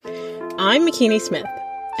I'm McKinney Smith.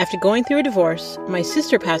 After going through a divorce, my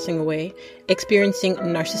sister passing away, experiencing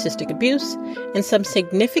narcissistic abuse, and some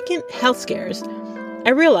significant health scares, I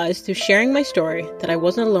realized through sharing my story that I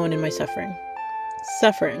wasn't alone in my suffering.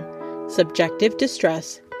 Suffering, subjective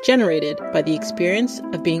distress generated by the experience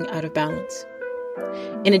of being out of balance.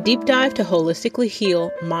 In a deep dive to holistically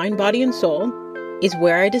heal mind, body, and soul is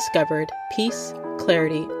where I discovered peace,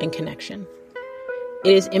 clarity, and connection.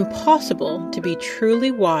 It is impossible to be truly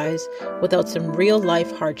wise without some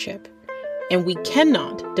real-life hardship, and we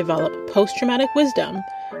cannot develop post-traumatic wisdom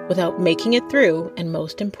without making it through, and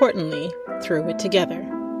most importantly, through it together.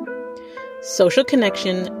 Social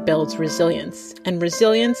connection builds resilience, and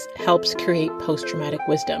resilience helps create post-traumatic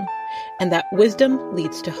wisdom, and that wisdom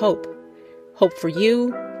leads to hope. Hope for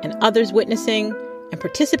you and others witnessing and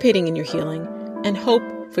participating in your healing, and hope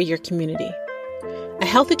for your community. A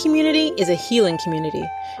healthy community is a healing community,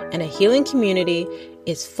 and a healing community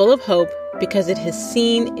is full of hope because it has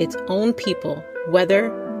seen its own people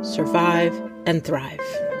weather, survive, and thrive.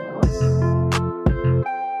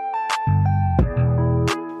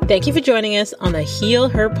 Thank you for joining us on the Heal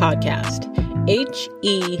Her podcast,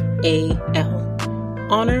 HEAL.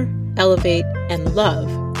 Honor, elevate, and love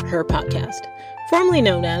her podcast, formerly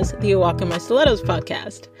known as the Walk in My Stilettos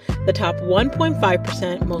podcast, the top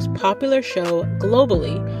 1.5% most popular show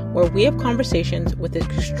globally, where we have conversations with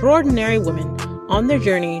extraordinary women on their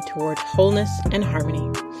journey toward wholeness and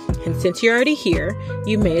harmony. And since you're already here,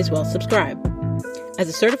 you may as well subscribe. As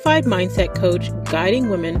a certified mindset coach guiding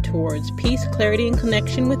women towards peace, clarity, and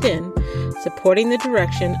connection within, supporting the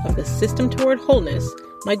direction of the system toward wholeness,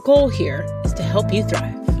 my goal here is to help you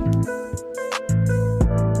thrive.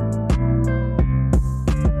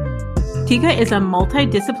 Tika is a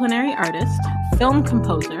multidisciplinary artist, film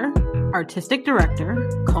composer, artistic director,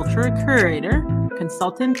 cultural curator,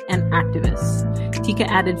 consultant, and activist. Tika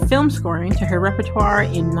added film scoring to her repertoire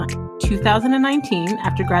in 2019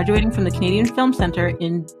 after graduating from the Canadian Film Centre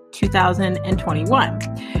in 2021.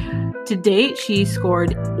 To date, she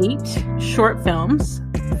scored 8 short films,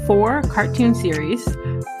 4 cartoon series,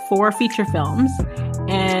 4 feature films,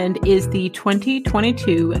 and is the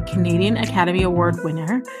 2022 Canadian Academy Award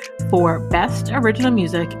winner for Best Original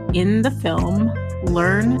Music in the film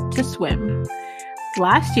Learn to Swim.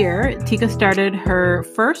 Last year, Tika started her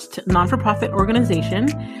first non-for-profit organization,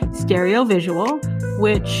 Stereo Visual,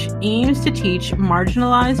 which aims to teach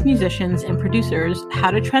marginalized musicians and producers how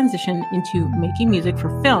to transition into making music for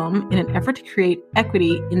film in an effort to create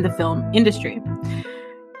equity in the film industry.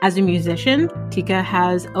 As a musician, Tika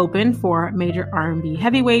has opened for major R&B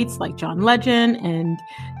heavyweights like John Legend and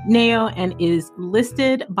Neo, and is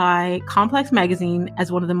listed by Complex Magazine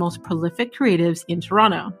as one of the most prolific creatives in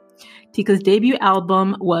Toronto. Tika's debut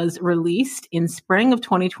album was released in spring of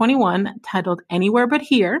 2021, titled Anywhere But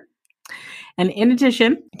Here. And in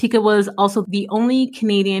addition, Tika was also the only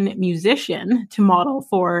Canadian musician to model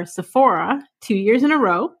for Sephora 2 years in a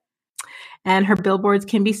row. And her billboards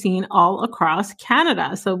can be seen all across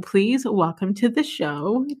Canada. So please welcome to the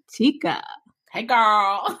show, Tika. Hey,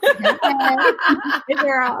 girl. Hey,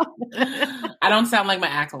 girl. I don't sound like my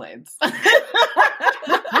accolades.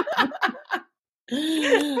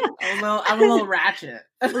 I'm a little ratchet.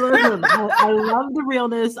 Listen, I love the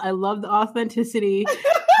realness. I love the authenticity.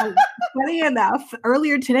 Funny enough,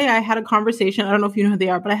 earlier today I had a conversation. I don't know if you know who they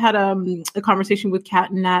are, but I had a conversation with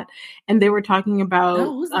Kat and Nat, and they were talking about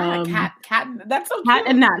who's that? Kat. That's so Kat cute.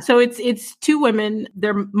 and Nat. So it's 2 women.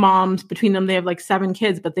 They're moms. Between them, they have like 7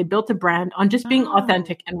 kids, but they built a brand on just being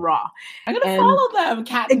authentic and raw. I'm gonna follow them,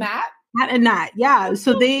 Kat and Nat. Kat and Nat, yeah. That's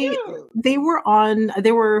so so they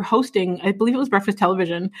were hosting, I believe it was breakfast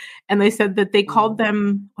television, and they said that they called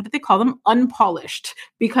them, what did they call them? Unpolished,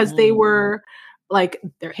 because they were like,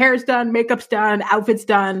 their hair's done, makeup's done, outfits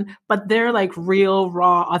done, but they're like real,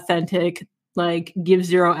 raw, authentic, like give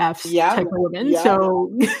 0 Fs type of women. Yeah.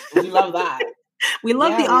 So we love that. We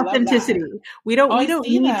love the authenticity. We don't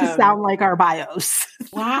need to sound like our bios.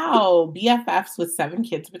 Wow. BFFs with 7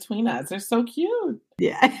 kids between us. They're so cute.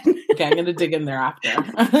 Yeah. Okay, I'm going to dig in there after.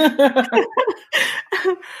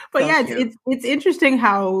 But so yeah, it's interesting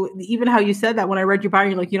how you said that when I read your bio,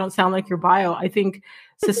 you're like, you don't sound like your bio. I think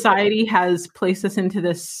society has placed us into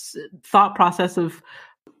this thought process of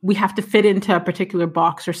we have to fit into a particular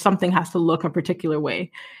box, or something has to look a particular way.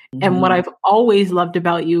 Mm-hmm. And what I've always loved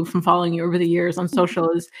about you from following you over the years on social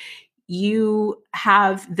is you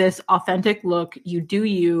have this authentic look, you do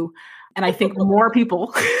you. And I think more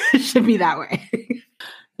people should be that way.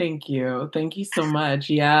 Thank you. Thank you so much.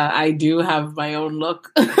 Yeah, I do have my own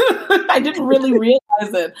look. I didn't really realize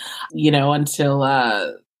it, until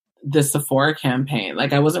the Sephora campaign.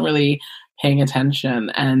 Like, I wasn't really paying attention.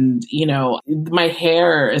 And, my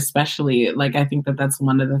hair, especially, like, I think that that's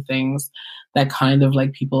one of the things that kind of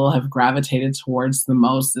like people have gravitated towards the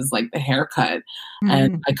most is like the haircut.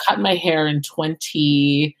 And I cut my hair in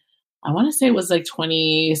I want to say it was like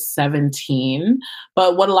 2017.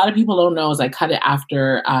 But what a lot of people don't know is I cut it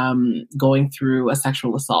after going through a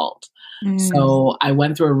sexual assault. So I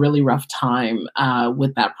went through a really rough time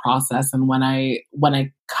with that process. And when I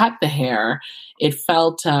cut the hair, it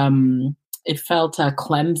felt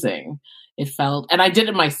cleansing. It felt, and I did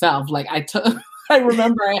it myself. Like I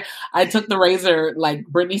remember I took the razor like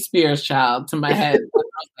Britney Spears child to my head. I was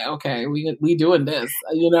like, okay, we doing this,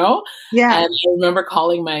 Yeah. And I remember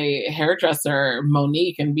calling my hairdresser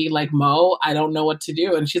Monique and be like, Mo, I don't know what to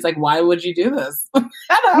do. And she's like, why would you do this? And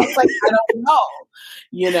I was like, I don't know,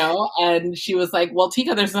 And she was like, well,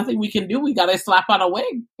 Tika, there's nothing we can do. We got to slap on a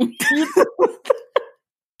wig.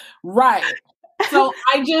 Right. So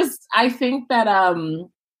I think that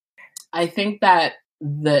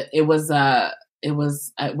it was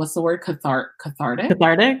what's the word? Cathartic?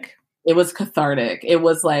 Cathartic? It was cathartic. It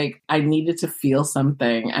was like I needed to feel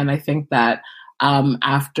something. And I think that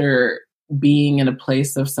after being in a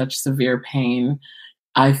place of such severe pain,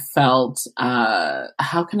 I felt,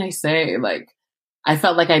 how can I say, like, I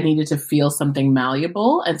felt like I needed to feel something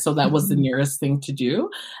malleable. And so that was the nearest thing to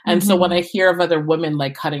do. And so when I hear of other women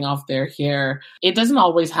like cutting off their hair, it doesn't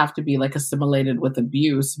always have to be like assimilated with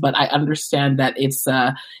abuse, but I understand that it's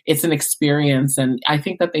an experience. And I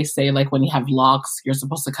think that they say like when you have locks, you're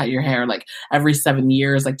supposed to cut your hair like every 7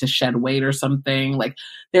 years, like to shed weight or something. Like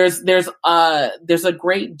there's a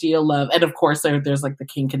great deal of, and of course there's like the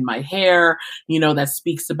kink in my hair, that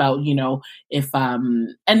speaks about, if,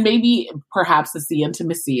 and maybe perhaps it's the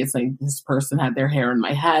intimacy. It's like this person had their hair in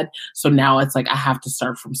my head, so now it's like I have to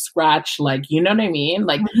start from scratch. Like, you know what I mean?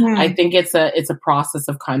 Like, I think it's a process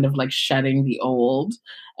of kind of like shedding the old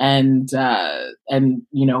and rebirthing,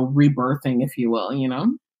 if you will.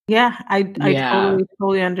 Yeah, I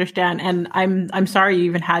totally understand, and I'm sorry you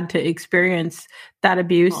even had to experience that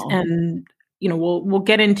abuse. And we'll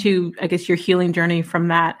get into, I guess, your healing journey from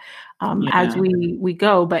that as we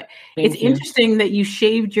go. But it's interesting that you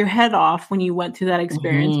shaved your head off when you went through that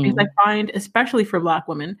experience, because I find, especially for Black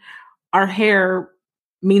women, our hair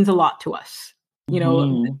means a lot to us.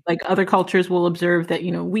 Like other cultures will observe that,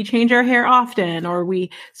 we change our hair often, or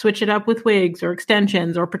we switch it up with wigs or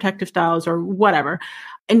extensions or protective styles or whatever.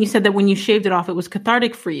 And you said that when you shaved it off, it was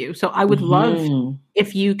cathartic for you. So I would love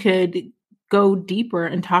if you could go deeper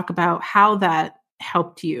and talk about how that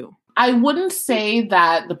helped you. I wouldn't say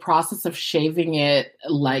that the process of shaving it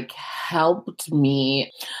like helped me.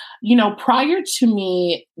 Prior to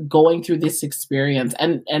me going through this experience,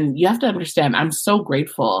 and you have to understand, I'm so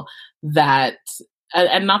grateful that,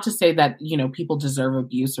 and not to say that, people deserve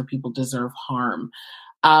abuse or people deserve harm.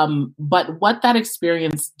 But what that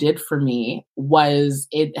experience did for me was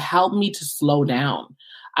it helped me to slow down.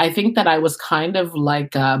 I think that I was kind of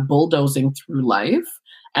like bulldozing through life,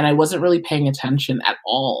 and I wasn't really paying attention at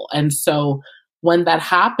all. And so when that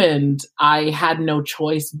happened, I had no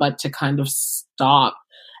choice but to kind of stop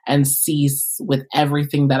and cease with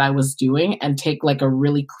everything that I was doing and take like a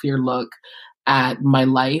really clear look at my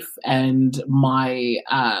life and my,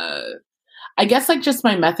 I guess like just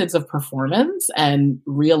my methods of performance, and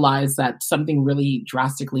realize that something really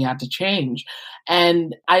drastically had to change.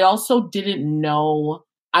 And I also didn't know,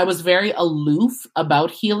 I was very aloof about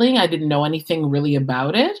healing. I didn't know anything really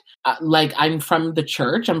about it. Like, I'm from the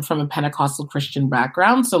church. I'm from a Pentecostal Christian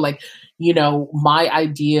background. So like, my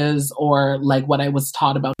ideas or like what I was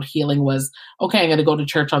taught about healing was, okay, I'm going to go to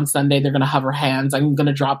church on Sunday. They're going to hover hands. I'm going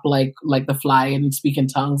to drop like the fly and speak in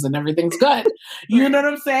tongues and everything's good. You know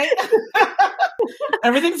what I'm saying?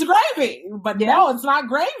 Everything's gravy. But no, it's not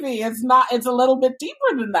gravy. It's a little bit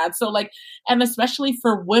deeper than that. So like, and especially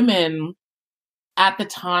for women, at the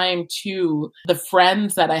time too, the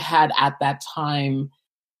friends that I had at that time,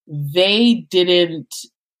 they didn't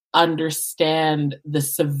understand the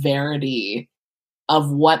severity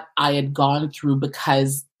of what I had gone through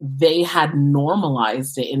because they had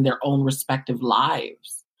normalized it in their own respective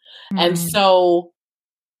lives. And so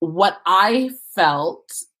what I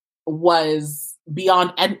felt was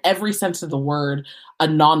beyond, and every sense of the word, a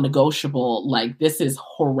non-negotiable, like, this is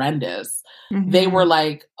horrendous. They were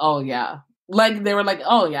like, oh yeah. Like, they were like,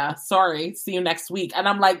 oh yeah, sorry, see you next week. And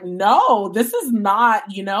I'm like, no, this is not,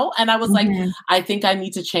 And I was like, I think I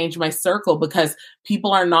need to change my circle because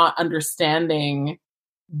people are not understanding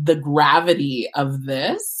the gravity of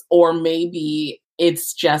this, or maybe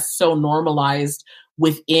it's just so normalized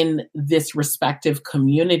within this respective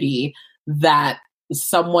community that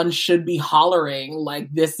someone should be hollering like,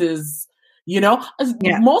 this is,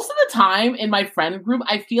 Yeah. Most of the time in my friend group,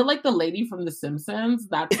 I feel like the lady from The Simpsons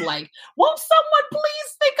that's like, won't someone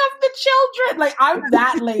please think of the children? Like, I'm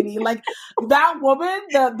that lady. Like, that woman,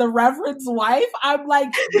 the Reverend's wife, I'm like,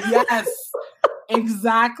 yes,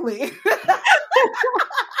 exactly.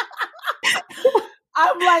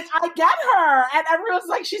 I'm like, I get her. And everyone's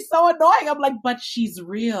like, she's so annoying. I'm like, but she's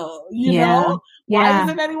real, you know? Why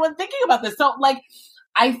isn't anyone thinking about this? So, like,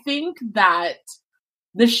 I think that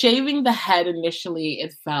the shaving the head initially,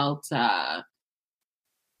 it felt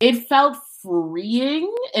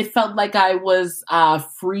freeing. It felt like I was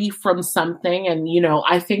free from something. And,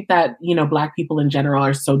 I think that, Black people in general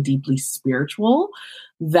are so deeply spiritual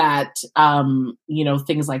that,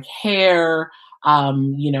 things like hair,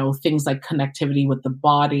 things like connectivity with the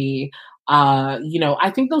body,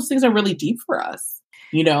 I think those things are really deep for us,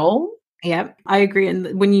 Yep, I agree.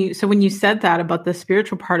 And when you said that about the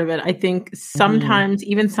spiritual part of it, I think sometimes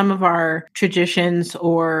even some of our traditions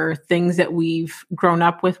or things that we've grown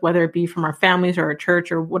up with, whether it be from our families or our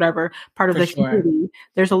church or whatever part of the community,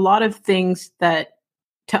 there's a lot of things that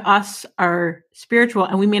to us are spiritual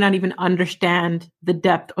and we may not even understand the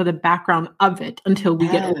depth or the background of it until we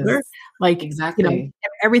get older. Like, exactly.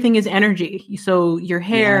 Everything is energy. So your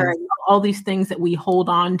hair, all these things that we hold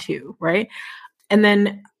on to, right? And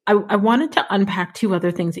then I wanted to unpack two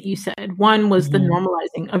other things that you said. One was the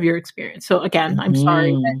normalizing of your experience. So again, I'm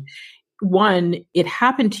sorry that one, it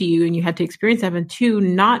happened to you and you had to experience that. And two,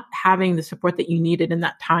 not having the support that you needed in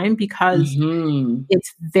that time because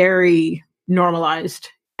it's very normalized.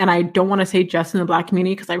 And I don't want to say just in the Black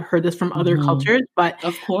community because I've heard this from other cultures, but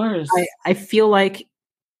of course, I feel like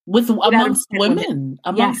amongst women.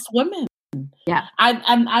 Yeah.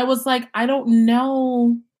 I was like, I don't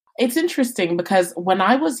know. It's interesting because when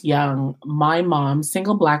I was young, my mom,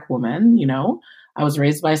 single Black woman, I was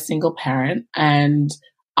raised by a single parent and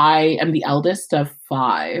I am the eldest of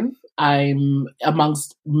 5. I'm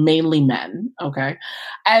amongst mainly men. Okay.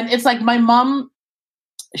 And it's like my mom,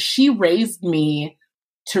 she raised me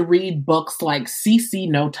to read books like CC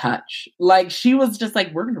No Touch. Like she was just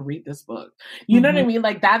like, we're going to read this book. You know what I mean?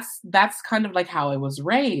 Like that's kind of like how I was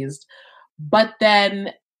raised. But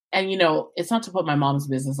then, and it's not to put my mom's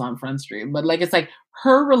business on Front Street, but like, it's like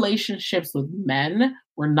her relationships with men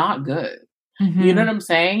were not good. You know what I'm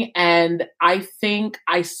saying? And I think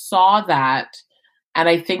I saw that and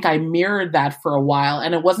I think I mirrored that for a while.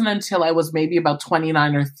 And it wasn't until I was maybe about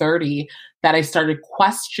 29 or 30 that I started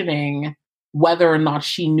questioning whether or not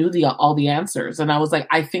she knew all the answers. And I was like,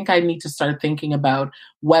 I think I need to start thinking about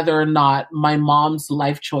whether or not my mom's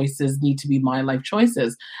life choices need to be my life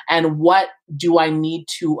choices. And what do I need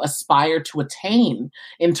to aspire to attain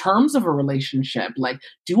in terms of a relationship? Like,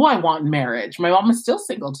 do I want marriage? My mom is still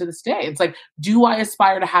single to this day. It's like, do I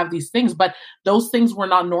aspire to have these things? But those things were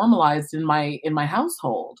not normalized in my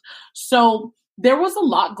household. So there was a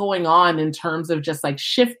lot going on in terms of just like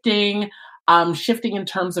shifting in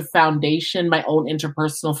terms of foundation, my own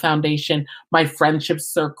interpersonal foundation, my friendship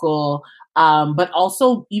circle, but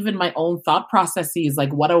also even my own thought processes.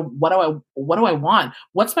 Like, what do I want?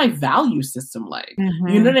 What's my value system like?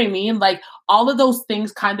 You know what I mean? Like all of those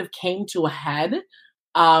things kind of came to a head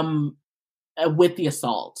with the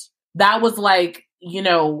assault. That was like,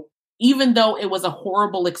 even though it was a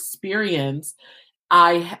horrible experience,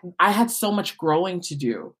 I had so much growing to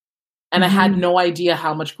do. And I had no idea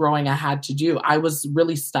how much growing I had to do. I was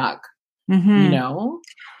really stuck,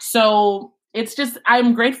 So it's just,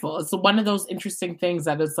 I'm grateful. It's one of those interesting things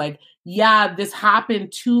that it's like, yeah, this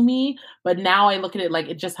happened to me, but now I look at it like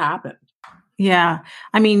it just happened. Yeah.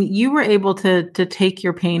 I mean, you were able to take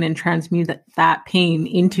your pain and transmute that pain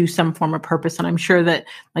into some form of purpose. And I'm sure that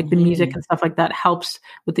like the music and stuff like that helps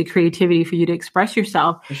with the creativity for you to express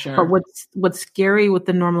yourself. For sure. But what's scary with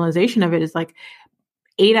the normalization of it is like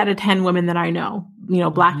 8 out of 10 women that I know,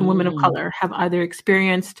 Black and women of color have either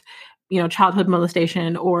experienced, childhood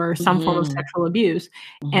molestation or some form of sexual abuse.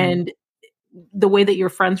 And the way that your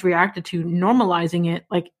friends reacted to normalizing it,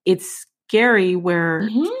 like it's scary where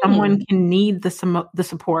someone can need the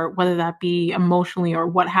support, whether that be emotionally or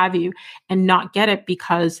what have you, and not get it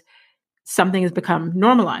because something has become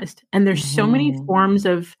normalized. And there's so many forms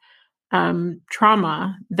of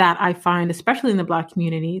trauma that I find, especially in the Black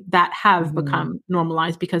community, that have become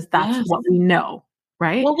normalized because that's what we know,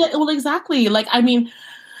 right? Well, exactly. Like, I mean,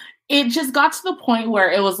 it just got to the point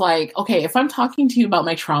where it was like, okay, if I'm talking to you about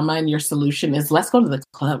my trauma and your solution is let's go to the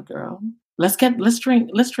club, girl. Let's drink.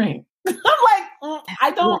 I'm like,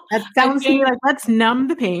 I don't. That sounds to me like let's numb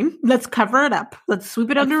the pain. Let's cover it up. Let's sweep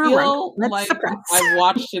it under a rug. Let's like suppress. I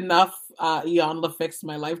watched enough Eon fixed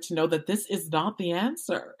my life to know that this is not the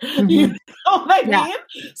answer. Mm-hmm. You know what I mean?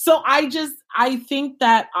 So I think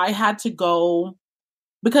that I had to go,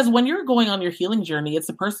 because when you're going on your healing journey, it's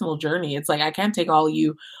a personal journey. It's like, I can't take all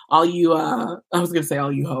you, I was going to say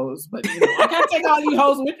all you hoes, but I can't take all you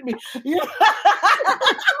hoes with me.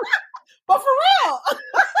 But for real,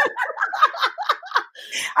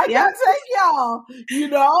 I can't take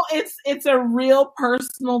y'all, it's a real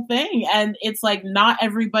personal thing. And it's like, not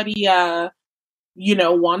everybody,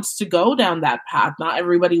 wants to go down that path. Not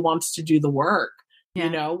everybody wants to do the work.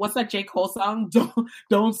 Yeah. What's that J. Cole song?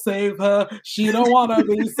 Don't save her. She don't want to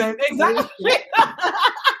be saved. Exactly.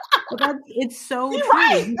 It's so true.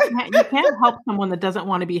 Right. You can't help someone that doesn't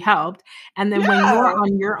want to be helped. And then when you're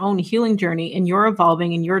on your own healing journey and you're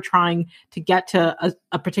evolving and you're trying to get to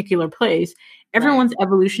a particular place, everyone's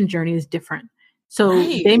evolution journey is different. So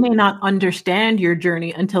they may not understand your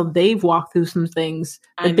journey until they've walked through some things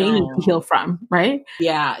that they need to heal from, right?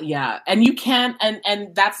 Yeah, yeah. And you can't,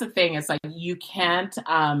 and that's the thing, it's like, you can't,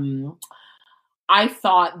 I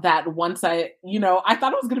thought that once I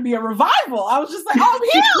thought it was going to be a revival. I was just like, oh, I'm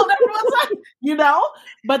healed. Everyone's like,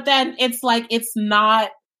 but then it's like, it's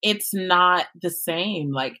not the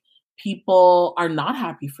same. Like, people are not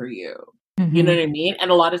happy for you. Mm-hmm. You know what I mean?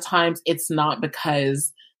 And a lot of times it's not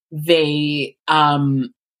because they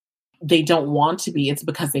don't want to be, it's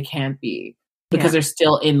because they can't be, because they're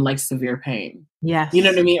still in like severe pain. Yes. You know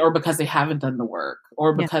what I mean? Or because they haven't done the work,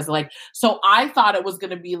 or because so I thought it was going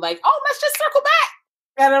to be like, oh, let's just circle back.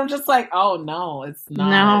 And I'm just like, oh no, it's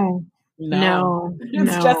not. No.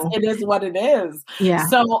 It's just, it is what it is. Yeah.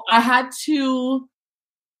 So I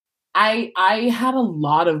had a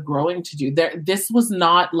lot of growing to do there. This was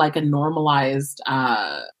not like a normalized,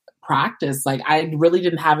 practice. Like, I really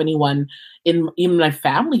didn't have anyone in my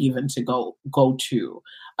family even to go to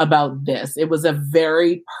about this. It was a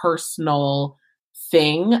very personal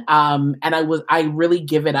thing. And I really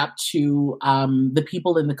give it up to the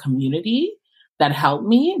people in the community that helped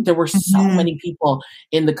me. There were so many people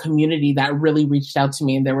in the community that really reached out to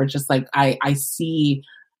me, and they were just like, I see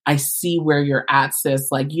where you're at, sis.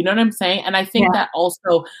 Like, you know what I'm saying? And I think that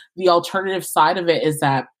also the alternative side of it is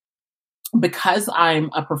that, because I'm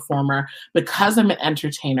a performer, because I'm an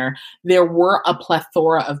entertainer, there were a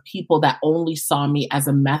plethora of people that only saw me as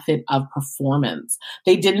a method of performance.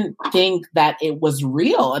 They didn't think that it was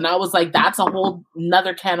real. And I was like, that's a whole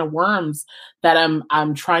nother can of worms that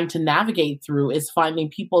I'm trying to navigate through, is finding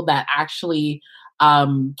people that actually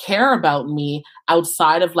care about me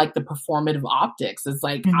outside of like the performative optics. It's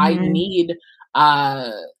like, I need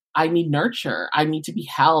nurture. I need to be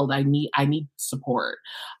held. I need support.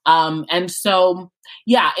 And so,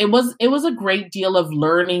 it was a great deal of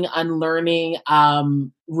learning, unlearning,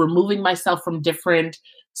 removing myself from different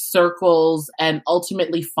circles, and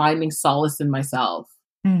ultimately finding solace in myself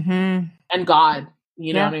and God.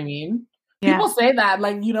 You know what I mean? Yeah. People say that,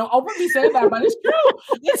 like, openly say that, but it's true.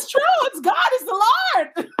 It's true. It's God. It's the Lord.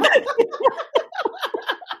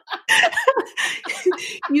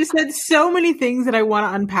 You said so many things that I want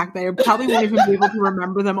to unpack that I probably won't even be able to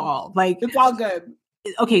remember them all. Like, it's all good.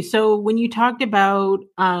 Okay, so when you talked about,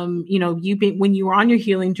 when you were on your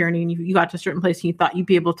healing journey and you got to a certain place and you thought you'd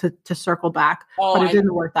be able to circle back, but it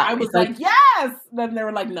didn't work that way. I was like, yes. Then they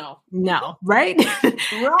were like, no, right?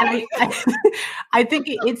 Right. I think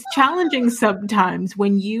it's challenging sometimes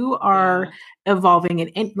when you are evolving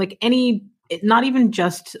and like any. Not even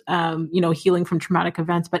just, healing from traumatic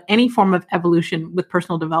events, but any form of evolution with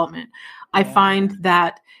personal development. I find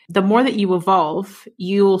that the more that you evolve,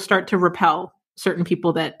 you'll start to repel certain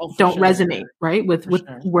people that don't resonate, right? With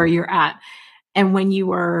where you're at. And when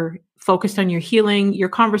you are focused on your healing, your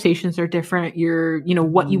conversations are different.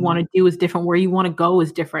 What you want to do is different. Where you want to go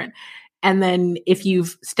is different. And then if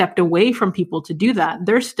you've stepped away from people to do that,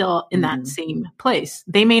 they're still in that same place.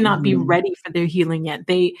 They may not be ready for their healing yet.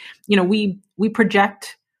 We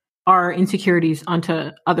project our insecurities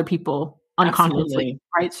onto other people unconsciously,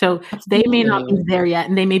 right? So they may not be there yet,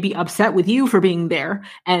 and they may be upset with you for being there.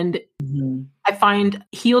 And I find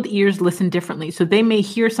healed ears listen differently. So they may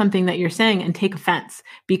hear something that you're saying and take offense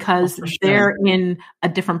because they're in a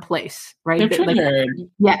different place, right? They're triggered.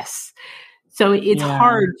 Yes. So it's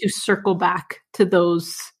hard to circle back to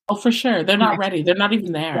those. Oh, for sure. They're not ready. They're not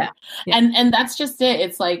even there. Yeah. And that's just it.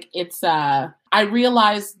 It's like, I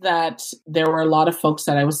realized that there were a lot of folks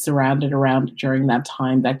that I was surrounded around during that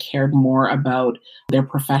time that cared more about their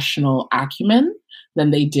professional acumen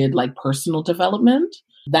than they did like personal development.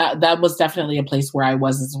 That was definitely a place where I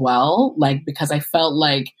was as well. Like, because I felt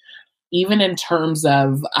like even in terms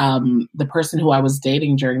of the person who I was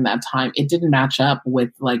dating during that time, it didn't match up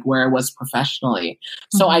with like where I was professionally.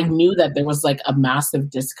 So I knew that there was like a massive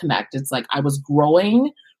disconnect. It's like I was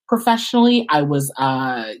growing professionally. I was,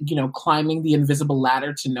 climbing the invisible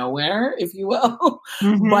ladder to nowhere, if you will.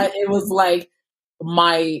 But it was like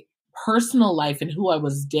my personal life and who I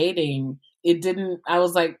was dating, it didn't, I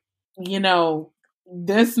was like,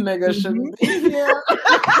 this nigga shouldn't be here.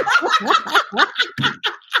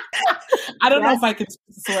 I don't know if I can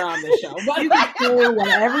swear on this show, but you can say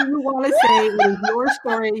whatever you want to say. It is your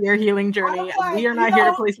story, your healing journey. Like, we are not here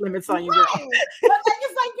to place limits on you, girl. But like,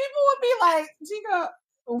 it's like people would be like, Tika,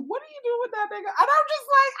 what do you do with that nigga? And I'm just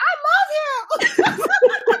like, I love him.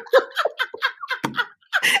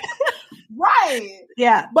 Right.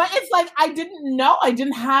 Yeah. But it's like I didn't know. I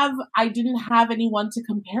didn't have anyone to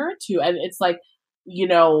compare it to. And it's like,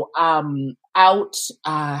 how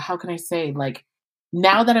can I say, like,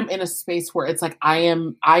 now that I'm in a space where it's like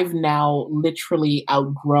I've now literally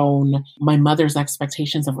outgrown my mother's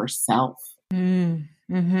expectations of herself. You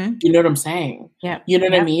know what I'm saying? Yeah. You know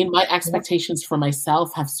what I mean? My expectations for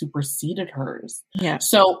myself have superseded hers. Yeah.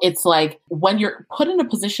 So it's like when you're put in a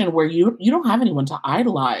position where you don't have anyone to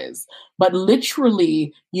idolize, but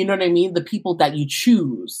literally, you know what I mean? The people that you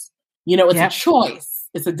choose, it's a choice.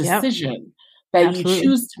 It's a decision that you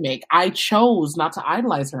choose to make. I chose not to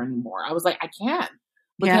idolize her anymore. I was like, I can't.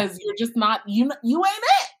 Because you're just not, you ain't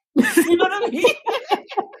it. You know what I mean?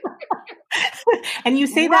 And you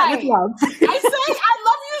say that with love. I say, I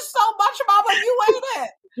love you so much, Mama, you ain't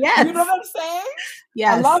it. Yes. You know what I'm saying?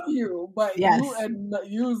 Yes. I love you, but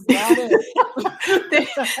you's not it.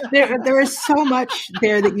 there is so much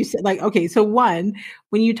there that you said. Like, okay, so one,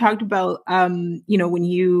 when you talked about, when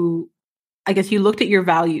you, I guess you looked at your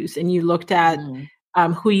values and you looked at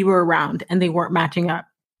who you were around and they weren't matching up.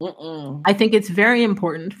 I think it's very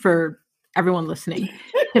important for everyone listening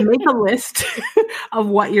to make a list of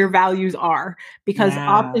what your values are, because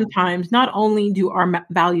oftentimes not only do our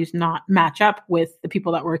values not match up with the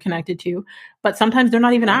people that we're connected to, but sometimes they're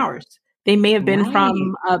not even ours. They may have been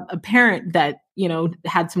from a parent that,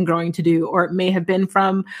 had some growing to do, or it may have been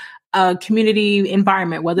from a community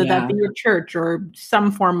environment, whether that be your church or some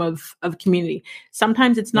form of community.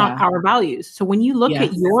 Sometimes it's not our values. So when you look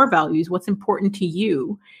at your values, what's important to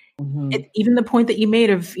you, even the point that you made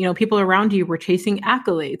of, people around you were chasing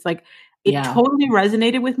accolades, like it totally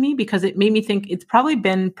resonated with me, because it made me think it's probably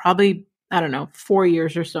been, I don't know, 4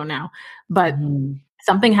 years or so now, but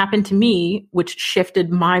something happened to me which shifted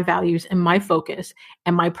my values and my focus,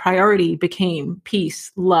 and my priority became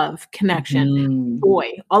peace, love, connection, joy,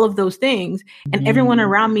 all of those things. And everyone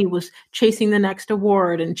around me was chasing the next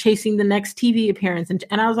award and chasing the next TV appearance. And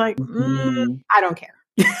I was like, I don't care.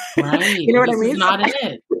 Right. You know what I mean? It's not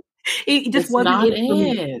it. It just wasn't it for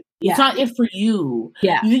me. It's not it for you.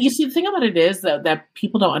 Yeah. You see, the thing about it is that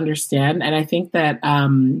people don't understand. And I think that,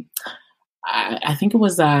 I think it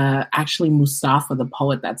was actually Mustafa, the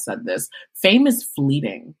poet, that said this. Fame is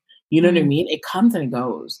fleeting. You know what I mean? It comes and it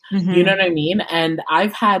goes. You know what I mean? And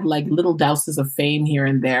I've had like little douses of fame here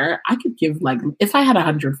and there. I could give, like, if I had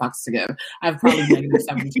 $100 to give, I've probably negative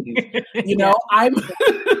 17.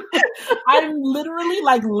 I'm literally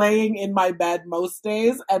like laying in my bed most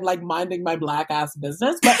days and like minding my black ass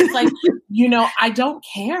business. But it's like, I don't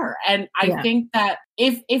care. And I think that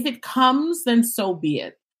if it comes, then so be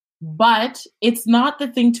it. But it's not the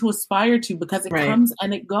thing to aspire to, because it comes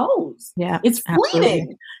and it goes. Yeah, it's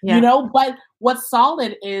fleeting, but what's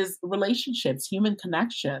solid is relationships, human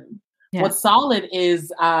connection. Yeah. What's solid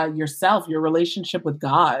is yourself, your relationship with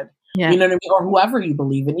God, you know what I mean? Or whoever you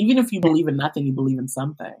believe in. Even if you believe in nothing, you believe in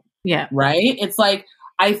something. Yeah. Right. It's like,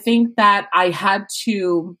 I think that I had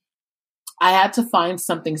to find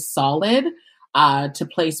something solid to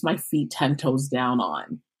place my feet 10 toes down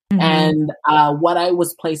on. And what I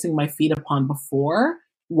was placing my feet upon before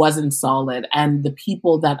wasn't solid. And the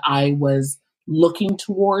people that I was looking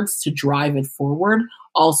towards to drive it forward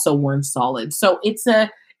also weren't solid. So it's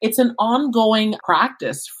an ongoing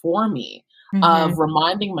practice for me of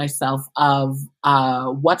reminding myself of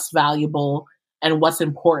what's valuable and what's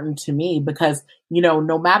important to me, because,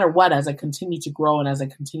 no matter what, as I continue to grow and as I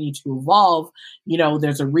continue to evolve,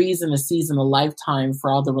 there's a reason, a season, a lifetime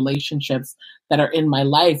for all the relationships that are in my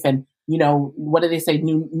life. And, what do they say?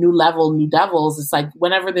 New level, new devils. It's like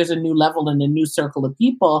whenever there's a new level and a new circle of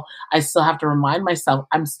people, I still have to remind myself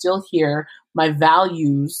I'm still here. My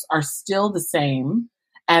values are still the same.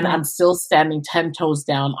 And I'm still standing 10 toes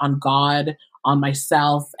down on God, on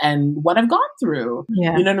myself and what I've gone through.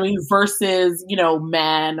 Yeah. You know what I mean? Versus,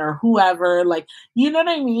 men or whoever, like, you know what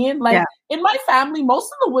I mean? Like in my family, most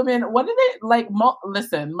of the women, what did it like?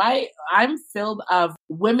 Listen, I'm filled of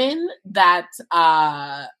women that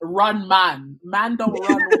run man. Man don't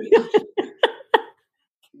run.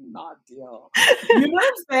 Not deal. You know what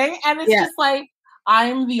I'm saying? And it's just like,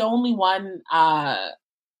 I'm the only one,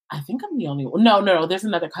 I think I'm the only one. No, there's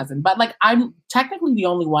another cousin, but like I'm technically the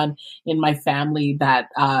only one in my family that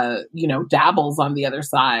dabbles on the other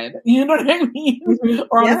side. You know what I mean? Mm-hmm.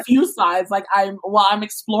 Or on a few sides. Like I'm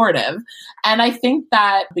explorative. And I think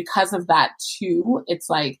that because of that too, it's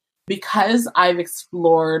like because I've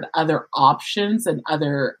explored other options and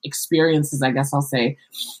other experiences, I guess I'll say,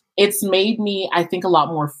 it's made me, I think, a lot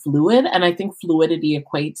more fluid. And I think fluidity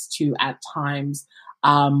equates to at times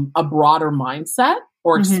a broader mindset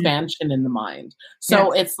or expansion in the mind.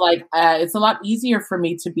 So it's like, it's a lot easier for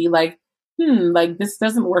me to be like, like this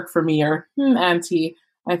doesn't work for me, or auntie,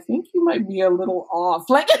 I think you might be a little off.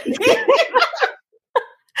 Like,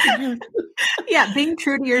 being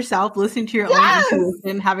true to yourself, listening to your own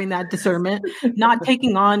intuition, having that discernment, not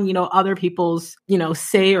taking on, other people's,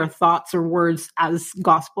 say or thoughts or words as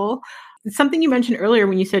gospel. It's something you mentioned earlier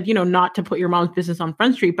when you said, not to put your mom's business on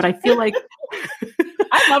Front Street, but I feel like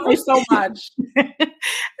I love her so much.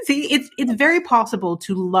 See, it's very possible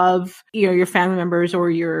to love, your family members or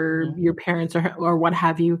your parents or what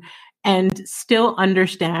have you, and still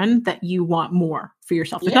understand that you want more for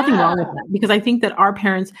yourself. There's nothing wrong with that, because I think that our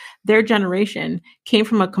parents, their generation, came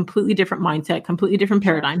from a completely different mindset, completely different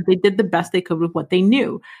paradigm. They did the best they could with what they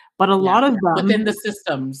knew. But a lot of them within the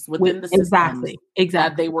systems exactly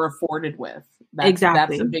that they were afforded with. That's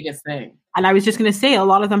the biggest thing. And I was just going to say, a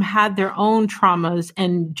lot of them had their own traumas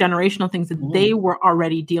and generational things that they were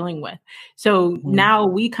already dealing with. So now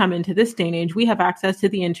we come into this day and age, we have access to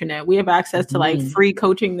the internet. We have access to like free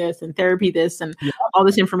coaching this and therapy this and all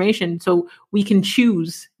this information. So we can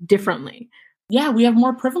choose differently. Yeah, we have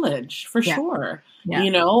more privilege for sure. Yeah.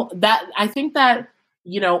 That I think that,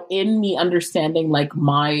 in me understanding like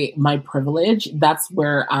my privilege, that's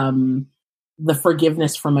where the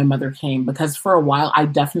forgiveness from my mother came, because for a while I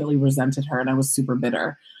definitely resented her and I was super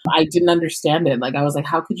bitter. I didn't understand it. Like I was like,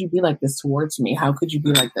 how could you be like this towards me? How could you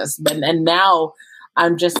be like this? And now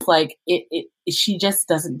I'm just like, she just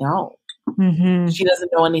doesn't know. Mm-hmm. She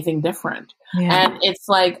doesn't know anything different. Yeah. And it's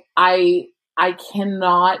like, I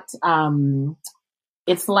cannot,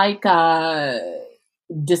 it's like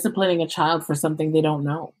disciplining a child for something they don't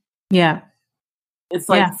know. Yeah. It's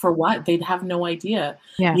like, for what? They'd have no idea,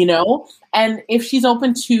 And if she's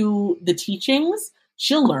open to the teachings,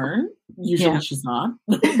 she'll learn. Usually she's not.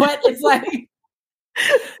 But it's like,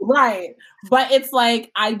 right. But it's like,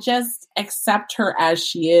 I just accept her as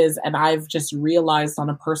she is. And I've just realized on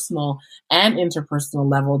a personal and interpersonal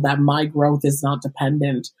level that my growth is not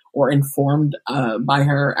dependent or informed by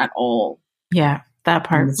her at all. Yeah, that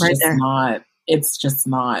part it's right just there. Not. It's just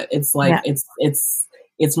not. It's like,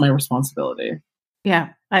 it's my responsibility. Yeah,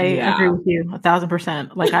 I agree with you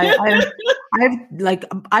 1,000%. Like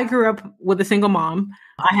I grew up with a single mom.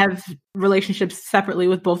 I have relationships separately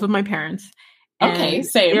with both of my parents. Okay,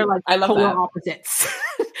 same. They're like I love polar that. opposites.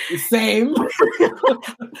 Same.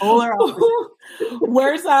 Polar opposites.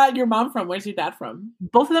 Where's your mom from? Where's your dad from?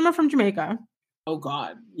 Both of them are from Jamaica. Oh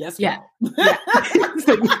God, yes. Yeah.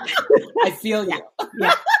 I feel you.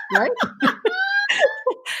 Yeah. Right.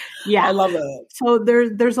 Yeah, I love it. So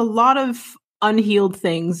there's a lot of unhealed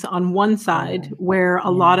things on one side where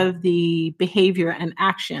a lot of the behavior and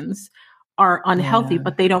actions are unhealthy,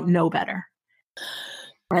 but they don't know better.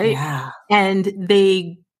 Right. Yeah. And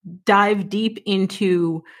they dive deep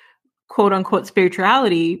into quote unquote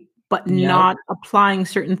spirituality, but not applying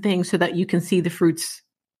certain things so that you can see the fruits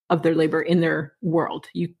of their labor in their world.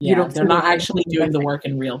 You don't. They're not actually doing the work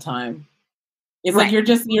in real time. It's like you're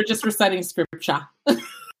just reciting scripture.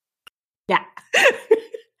 Yeah.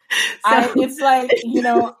 It's like,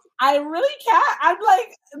 I really can't. I'm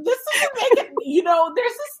like, this doesn't make it,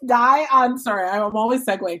 there's this guy on, sorry, I'm always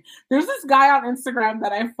segueing. There's this guy on Instagram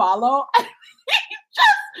that I follow.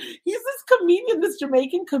 He's this comedian, this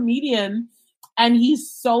Jamaican comedian. And he's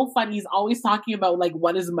so funny. He's always talking about like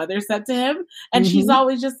what his mother said to him. And she's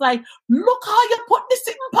always just like, look how you put this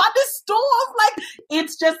in the stove. Like,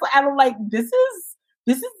 it's just, and I'm like, this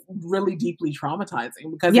is really deeply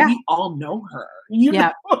traumatizing because we all know her. You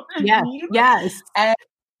know what I mean? Yes. And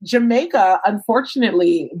Jamaica,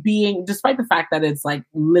 unfortunately, despite the fact that it's like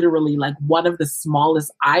literally like one of the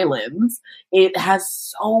smallest islands, it has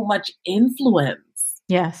so much influence.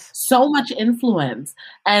 Yes. So much influence.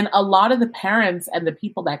 And a lot of the parents and the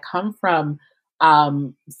people that come from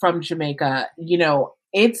from Jamaica, you know,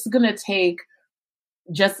 it's going to take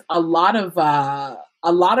just a lot of prayer,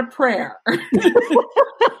 a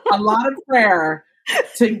lot of prayer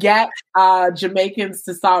to get Jamaicans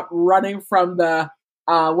to stop running from the,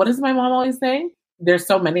 what does my mom always say? There's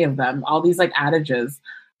so many of them, all these like adages.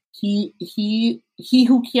 He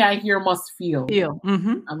who can't hear must feel.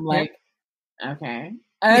 Mm-hmm. I'm like, okay.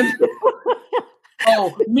 And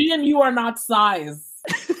oh, me and you are not size.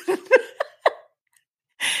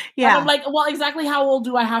 Yeah. And I'm like, well, exactly how old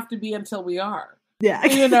do I have to be until we are? Yeah.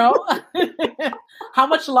 You know? How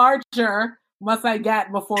much larger must I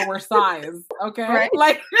get before we're size? Okay? Right.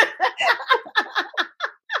 Like,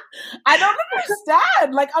 I don't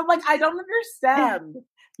understand. Like, I'm like, I don't understand.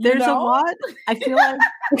 There's a lot. I feel like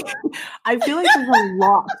there's a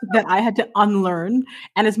lot that I had to unlearn.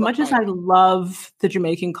 And as much as I love the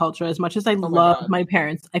Jamaican culture, as much as I love my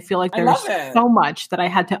parents, I feel like there's so much that I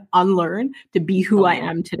had to unlearn to be who I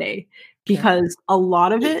am today. Because a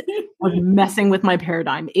lot of it was messing with my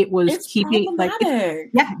paradigm. It was keeping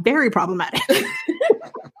very problematic.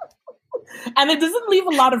 And it doesn't leave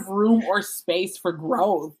a lot of room or space for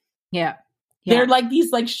growth. Yeah. They're like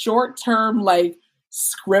these like short-term, like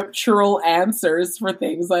scriptural answers for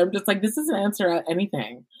things. I'm just like, this is an answer at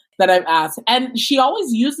anything that I've asked. And she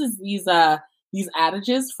always uses these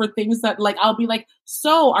adages for things that, like, I'll be like,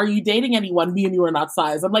 so are you dating anyone? Me and you are not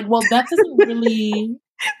size. I'm like, well, that doesn't really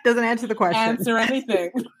doesn't answer the question. Answer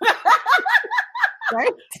anything.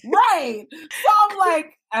 Right? Right. So I'm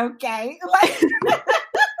like, okay. Like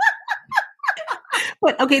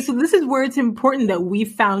But okay, so this is where it's important that we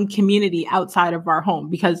found community outside of our home,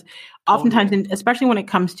 because oftentimes, and especially when it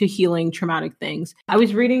comes to healing traumatic things. I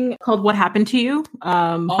was reading called What Happened to You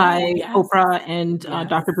by Oprah and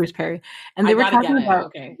Dr. Bruce Perry. And they were talking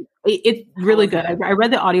about, it's really good. I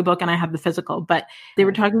read the audiobook and I have the physical, but they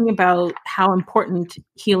were talking about how important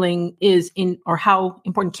healing is or how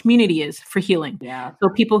important community is for healing. Yeah. So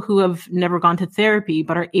people who have never gone to therapy,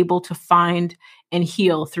 but are able to find and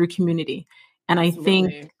heal through community. And I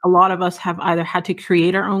think a lot of us have either had to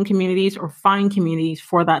create our own communities or find communities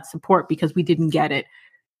for that support because we didn't get it,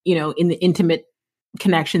 you know, in the intimate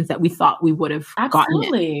connections that we thought we would have gotten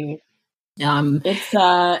it. It's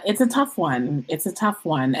a tough one. It's a tough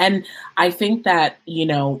one. And I think that, you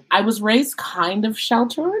know, I was raised kind of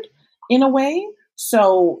sheltered in a way.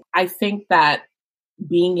 So I think that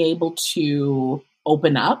being able to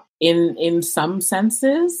open up in some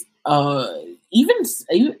senses,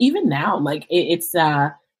 even now, like it's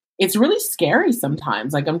really scary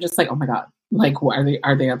sometimes. Like I'm just like, oh my God, like what,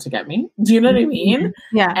 are they out to get me? Do you know what I mean?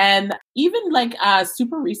 Yeah. And even like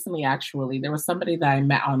super recently, actually, there was somebody that I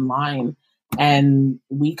met online, and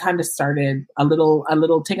we kind of started a little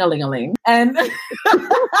ting-a-ling-a-ling, and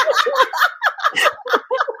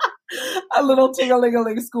a little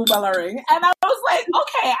ting-a-ling-a-ling school bell ring, and I was like,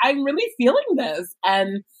 okay, I'm really feeling this.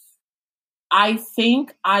 And I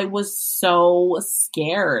think I was so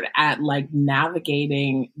scared at like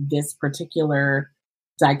navigating this particular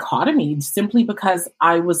dichotomy simply because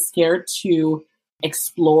I was scared to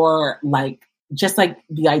explore like just like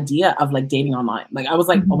the idea of like dating online. Like I was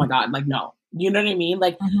like, oh my God, like no. You know what I mean?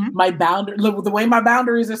 Like my look, the way my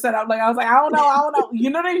boundaries are set up, like I was like, I don't know. You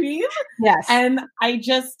know what I mean? Yes. And I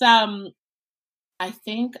just I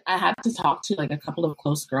think I had to talk to like a couple of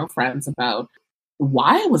close girlfriends about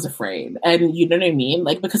why I was afraid. And you know what I mean?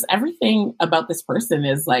 Like, because everything about this person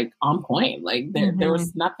is like on point. Like there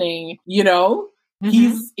was nothing, you know,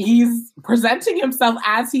 he's presenting himself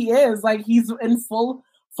as he is, like he's in full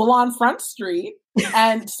on Front Street.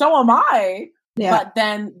 And so am I. Yeah. But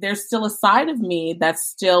then there's still a side of me that's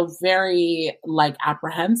still very like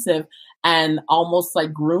apprehensive and almost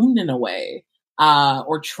like groomed in a way,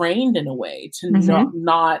 or trained in a way to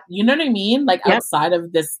not, you know what I mean? Like outside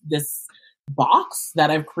of this box that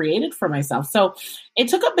I've created for myself. So it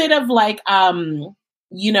took a bit of like,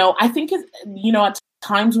 you know, I think, you know, at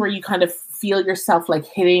times where you kind of feel yourself like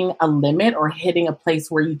hitting a limit or hitting a place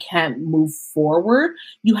where you can't move forward,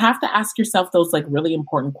 you have to ask yourself those like really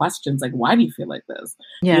important questions. Like, why do you feel like this?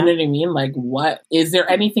 Yeah. You know what I mean? Like, what, is there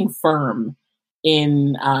anything firm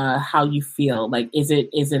in how you feel? Like, is it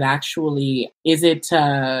true?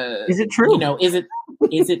 You know, is it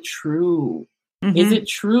true? Is it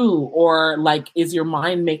true? Or like, is your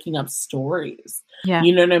mind making up stories? Yeah.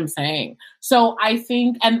 You know what I'm saying? So I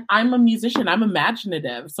think, and I'm a musician, I'm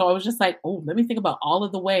imaginative. So I was just like, oh, let me think about all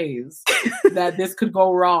of the ways that this could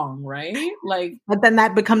go wrong, right? Like, but then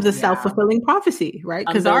that becomes a self-fulfilling prophecy, right?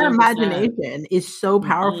 Because our imagination is so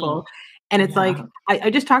powerful. And it's like, I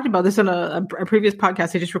just talked about this on a previous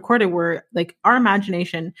podcast I just recorded, where like our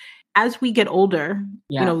imagination as we get older,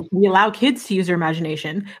 we allow kids to use their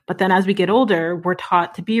imagination, but then as we get older, we're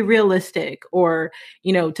taught to be realistic or,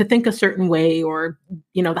 to think a certain way or,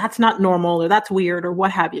 that's not normal or that's weird or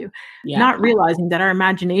what have you. Yeah. Not realizing that our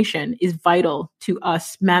imagination is vital to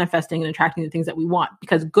us manifesting and attracting the things that we want,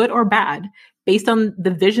 because good or bad, based on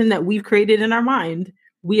the vision that we've created in our mind,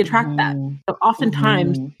 we attract that. So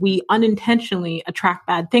oftentimes we unintentionally attract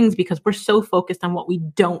bad things because we're so focused on what we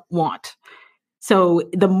don't want. So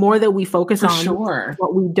the more that we focus on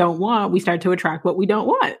what we don't want, we start to attract what we don't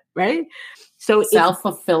want, right? So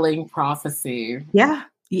self-fulfilling prophecy. Yeah.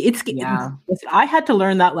 I had to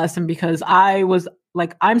learn that lesson because I was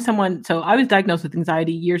like, I was diagnosed with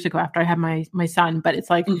anxiety years ago after I had my son, but it's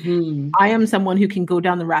like, I am someone who can go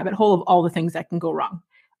down the rabbit hole of all the things that can go wrong.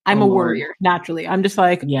 I'm a worrier naturally. I'm just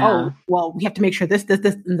like, oh, well, we have to make sure this,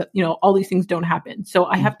 and all these things don't happen. So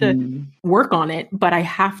I have to work on it, but I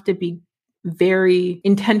have to be very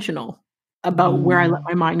intentional about where I let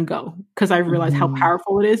my mind go, because I realize how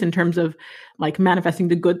powerful it is in terms of like manifesting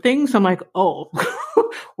the good things. So I'm like, oh,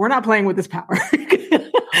 we're not playing with this power.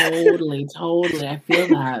 Totally. I feel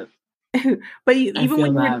that. But even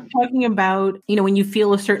when you're talking about, when you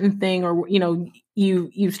feel a certain thing or,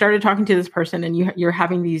 you started talking to this person and you're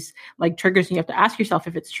having these like triggers and you have to ask yourself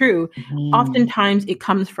if it's true. Oftentimes it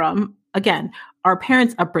comes from, again, our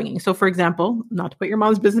parents' upbringing. So for example, not to put your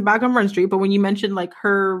mom's business back on Run Street, but when you mentioned like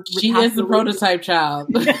she is the prototype child.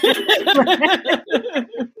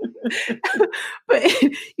 But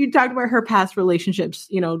you talked about her past relationships,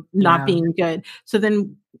 not being good. So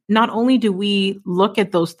then not only do we look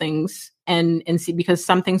at those things and see, because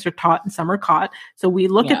some things are taught and some are caught. So we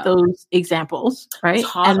look at those examples, right?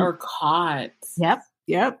 Taught or caught. Yep.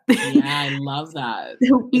 Yeah, I love that.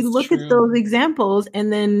 We look at those examples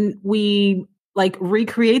and then we like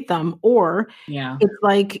recreate them, or it's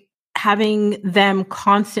like having them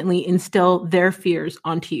constantly instill their fears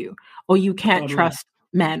onto you. Oh, you can't trust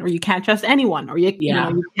men, or you can't trust anyone, or you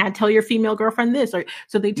can't tell your female girlfriend this, or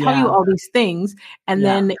so they tell you all these things, and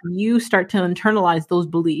then you start to internalize those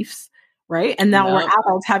beliefs, right? And now we're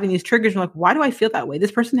adults having these triggers. We're like, why do I feel that way?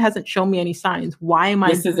 This person hasn't shown me any signs. Why am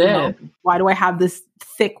I? This is it. Why do I have this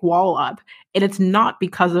thick wall up? And it's not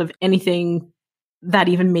because of anything that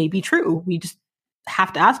even may be true. We just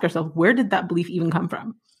have to ask ourselves, where did that belief even come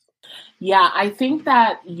from? Yeah, I think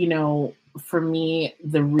that, for me,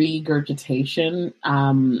 the regurgitation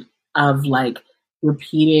of like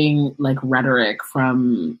repeating like rhetoric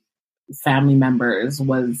from family members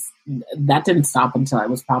that didn't stop until I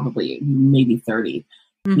was probably maybe 30.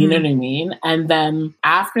 You know what I mean? And then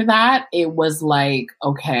after that, it was like,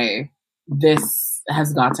 okay, this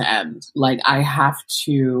has got to end. Like I have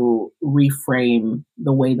to reframe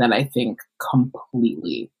the way that I think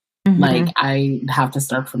completely. Like I have to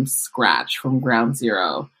start from scratch, from ground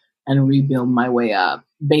zero, and rebuild my way up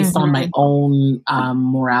based on my own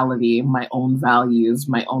morality, my own values,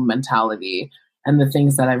 my own mentality, and the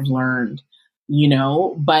things that I've learned,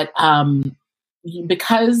 but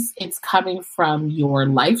because it's coming from your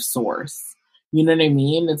life source, you know what I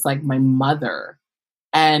mean? It's like my mother,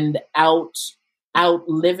 and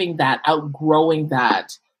outliving that, outgrowing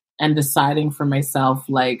that, and deciding for myself,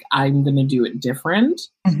 like, I'm going to do it different.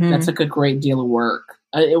 That took a great deal of work.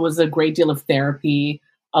 It was a great deal of therapy,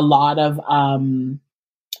 a lot of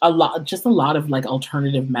like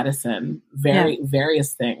alternative medicine,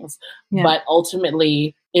 various things. But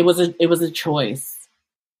ultimately it was a choice.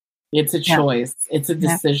 It's a choice. It's a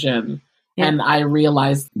decision. And I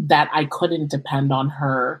realized that I couldn't depend on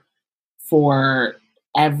her for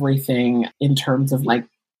everything in terms of like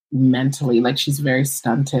mentally, like she's very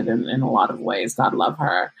stunted in a lot of ways. God love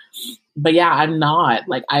her. But yeah, I'm not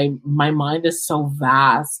like, my mind is so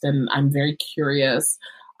vast and I'm very curious.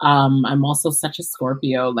 I'm also such a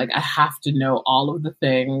Scorpio. Like I have to know all of the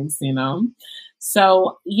things,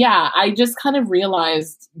 So yeah, I just kind of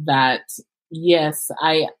realized that, yes,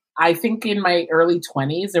 I think in my early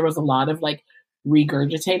 20s, there was a lot of like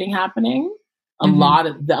regurgitating happening, a lot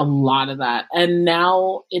of that. And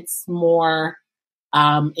now it's more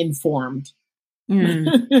informed.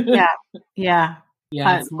 Yeah.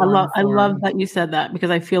 I love that you said that, because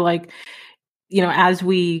I feel like, as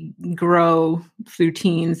we grow through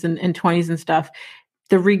teens and 20s and stuff,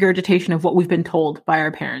 the regurgitation of what we've been told by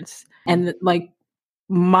our parents. And like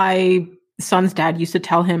my son's dad used to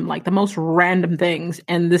tell him like the most random things,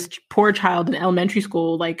 and this poor child in elementary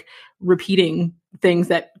school, like repeating things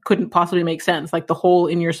that couldn't possibly make sense, like the hole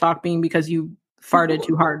in your sock being because you farted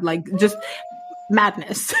too hard, like just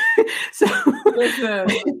madness. So,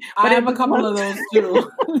 listen, I have a couple of those too.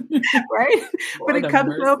 Right? But it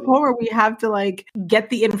comes to a point where we have to like get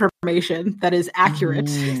the information that is accurate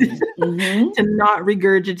to not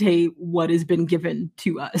regurgitate what has been given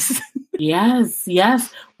to us.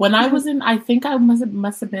 Yes. When I was in, I think I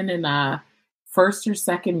must have been in first or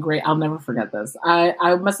second grade. I'll never forget this.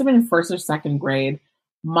 I must have been in first or second grade.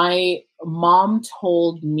 My mom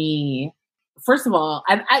told me, first of all,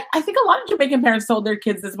 and I think a lot of Jamaican parents told their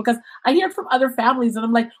kids this because I hear it from other families, and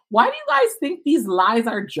I'm like, why do you guys think these lies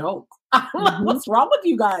are jokes? What's wrong with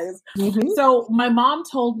you guys? So my mom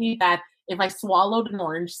told me that if I swallowed an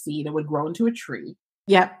orange seed, it would grow into a tree.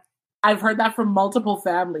 Yep. I've heard that from multiple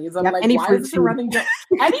families. I'm like, any why fruit is it running?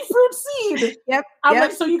 Any fruit seed? Yep. I'm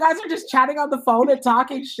like, so you guys are just chatting on the phone and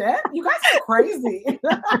talking shit? You guys are crazy.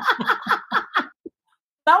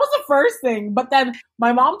 That was the first thing. But then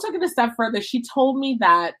my mom took it a step further. She told me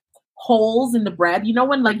that holes in the bread, you know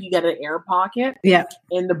when like you get an air pocket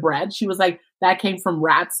in the bread? She was like, that came from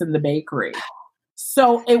rats in the bakery.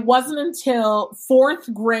 So it wasn't until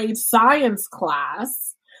fourth grade science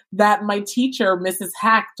class that my teacher, Mrs.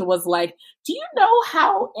 Hecht, was like, do you know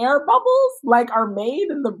how air bubbles like are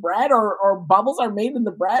made in the bread or bubbles are made in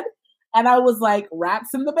the bread? And I was like,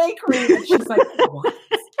 rats in the bakery. And she's like, what?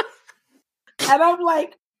 And I'm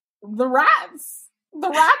like, the rats in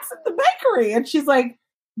the bakery. And she's like,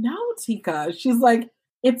 no, Tika. She's like,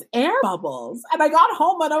 it's air bubbles. And I got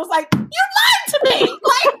home and I was like, you lied to me.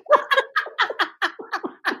 Like,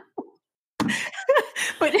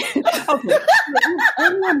 but okay,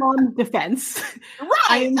 in your mom's defense, right.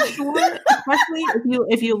 I am sure, especially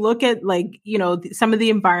if you look at like, you know, some of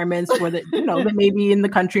the environments where they may be in the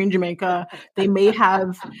country in Jamaica, they may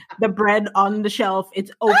have the bread on the shelf,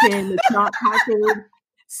 it's open, it's not packaged.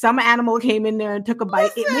 Some animal came in there and took a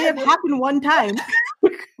bite. It may have happened one time.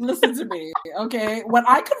 Listen to me, okay? When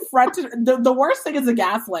I confronted the worst thing is the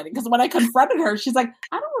gaslighting, because when I confronted her, she's like,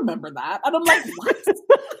 I don't remember that. And I'm like, what?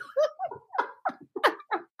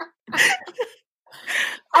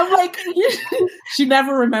 I'm like, she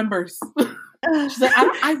never remembers. She's like,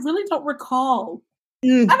 I really don't recall.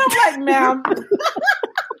 And I'm like, ma'am,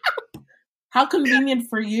 how convenient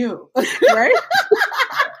for you, right?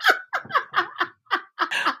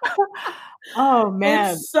 Oh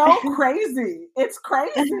man, it's so crazy. It's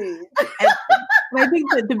crazy. And I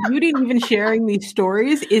think that the beauty of even sharing these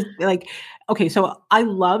stories is like, okay, so I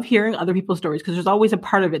love hearing other people's stories because there's always a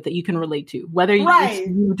part of it that you can relate to, whether it's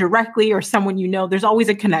you directly or someone you know. There's always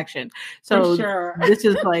a connection. So this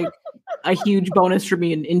is like a huge bonus for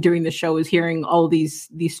me in doing the show, is hearing all these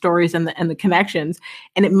stories and the connections,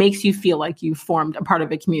 and it makes you feel like you've formed a part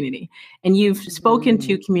of a community. And you've spoken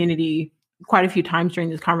to community quite a few times during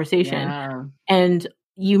this conversation, and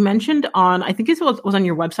you mentioned on, I think it was on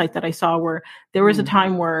your website that I saw, where there was a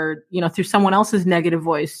time where, you know, through someone else's negative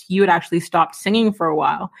voice, you had actually stopped singing for a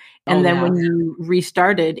while. And then when you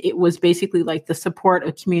restarted, it was basically like the support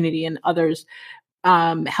of community and others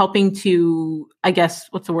helping to, I guess,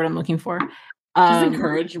 what's the word I'm looking for? Just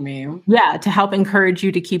encourage me. Yeah, to help encourage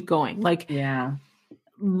you to keep going. Like,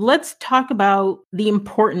 let's talk about the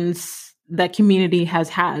importance that community has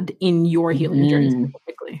had in your healing journey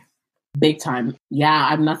specifically. Big time. Yeah,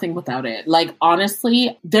 I'm nothing without it. Like,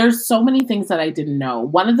 honestly, there's so many things that I didn't know.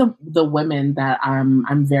 One of the women that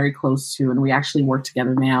I'm very close to, and we actually work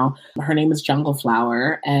together now, her name is Jungle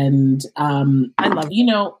Flower. And I love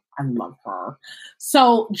her.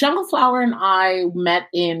 So Jungle Flower and I met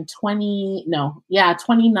in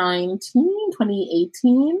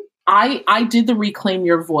 2018. I did the Reclaim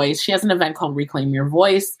Your Voice. She has an event called Reclaim Your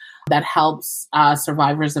Voice that helps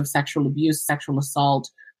survivors of sexual abuse, sexual assault,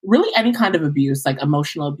 really any kind of abuse, like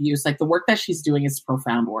emotional abuse. Like, the work that she's doing is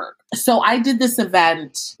profound work. So I did this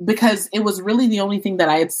event because it was really the only thing that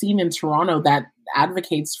I had seen in Toronto that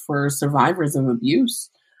advocates for survivors of abuse.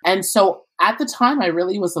 And so at the time, I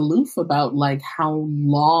really was aloof about like how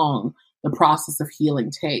long the process of healing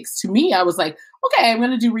takes. To me, I was like, okay, I'm going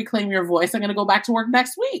to do Reclaim Your Voice. I'm going to go back to work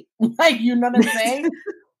next week. Like, you know what I'm saying?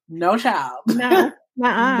 No, child. No.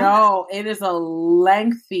 No, it is a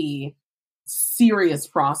lengthy, serious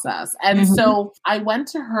process. And so I went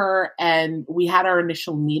to her and we had our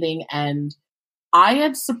initial meeting, and I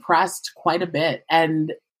had suppressed quite a bit.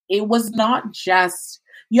 And it was not just,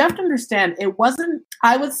 you have to understand, it wasn't,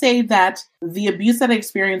 I would say that the abuse that I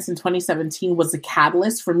experienced in 2017 was a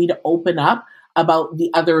catalyst for me to open up about the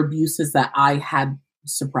other abuses that I had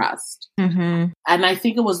suppressed. And I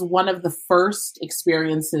think it was one of the first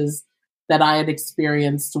experiences that I had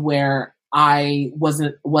experienced where I was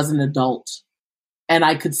an adult and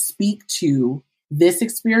I could speak to this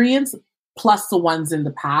experience plus the ones in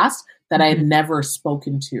the past that I had never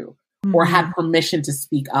spoken to or had permission to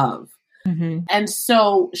speak of. And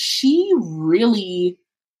so she really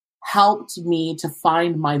helped me to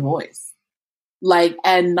find my voice. Like,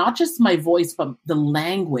 and not just my voice, but the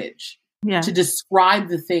language to describe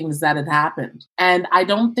the things that had happened. And I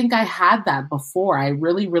don't think I had that before. I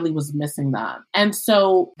really, really was missing that. And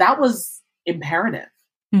so that was imperative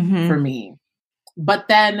for me. But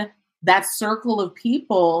then that circle of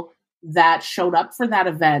people that showed up for that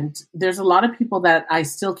event, there's a lot of people that I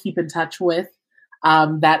still keep in touch with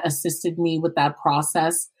that assisted me with that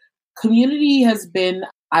process. Community has been,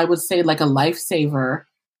 I would say, like a lifesaver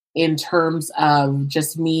in terms of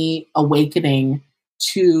just me awakening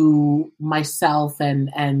to myself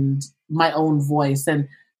and my own voice. And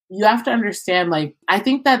you have to understand, like, I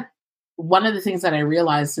think that one of the things that I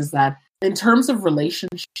realized is that in terms of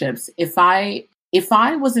relationships, if I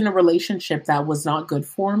was in a relationship that was not good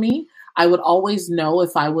for me, I would always know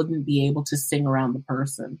if I wouldn't be able to sing around the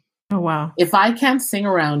person. Oh, wow. If I can't sing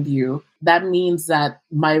around you, that means that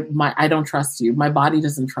my I don't trust you. My body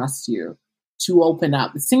doesn't trust you to open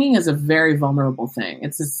up. Singing is a very vulnerable thing.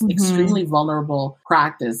 It's an extremely vulnerable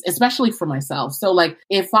practice, especially for myself. So like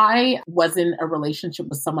if I was in a relationship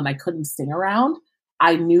with someone I couldn't sing around,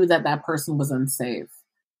 I knew that that person was unsafe.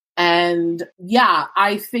 And yeah,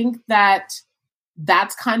 I think that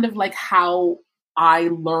that's kind of like how I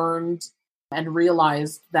learned and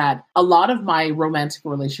realized that a lot of my romantic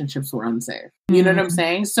relationships were unsafe. You know what I'm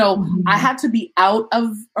saying? So I had to be out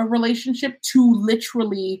of a relationship to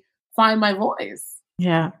literally find my voice.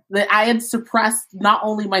 Yeah. That I had suppressed not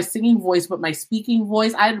only my singing voice, but my speaking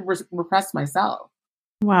voice. I had repressed myself.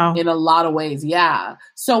 Wow. In a lot of ways. Yeah.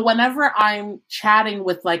 So whenever I'm chatting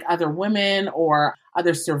with like other women or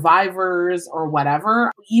other survivors or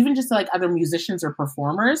whatever, even just like other musicians or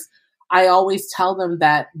performers, I always tell them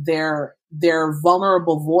that their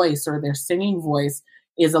vulnerable voice or their singing voice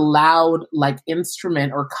is a loud like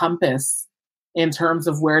instrument or compass in terms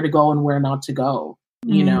of where to go and where not to go,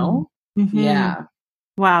 you know? Yeah.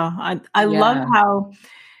 Wow. I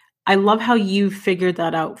love how you figured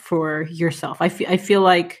that out for yourself. I feel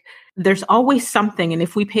like there's always something, and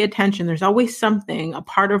if we pay attention, there's always something, a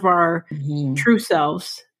part of our true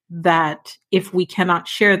selves that if we cannot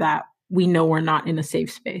share that, we know we're not in a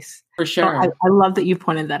safe space. For sure. So I love that you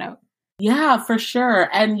pointed that out. Yeah, for sure.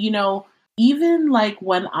 And, you know, even like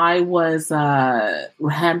when I was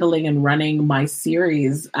handling and running my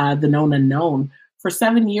series, The Known Unknown, for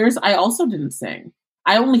 7 years, I also didn't sing.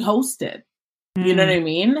 I only hosted. You know what I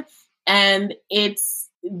mean? And it's,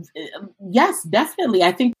 yes, definitely.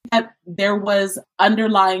 I think that there was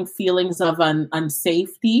underlying feelings of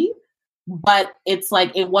unsafety, but it's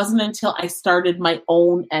like, it wasn't until I started my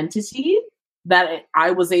own entity that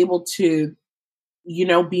I was able to, you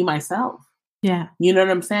know, be myself. Yeah. You know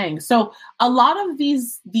what I'm saying? So a lot of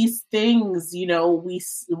these things, you know, we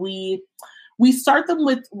start them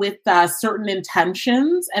with certain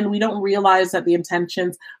intentions, and we don't realize that the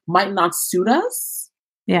intentions might not suit us.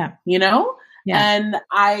 Yeah. You know? Yeah. And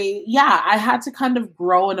I had to kind of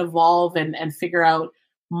grow and evolve and figure out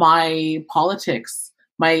my politics,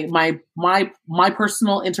 my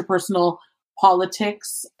personal, interpersonal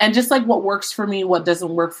politics, and just like what works for me, what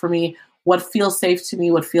doesn't work for me, what feels safe to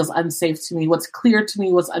me, what feels unsafe to me, what's clear to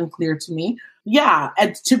me, what's unclear to me. Yeah.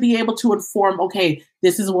 And to be able to inform, okay,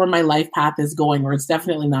 this is where my life path is going, or it's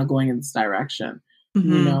definitely not going in this direction. You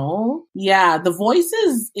know? Yeah. The voice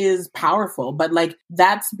is powerful, but like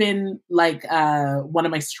that's been like one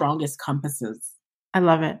of my strongest compasses. I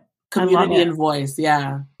love it. Community and voice.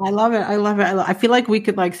 Yeah. I love it. I feel like we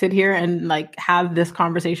could like sit here and like have this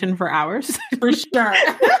conversation for hours. For sure.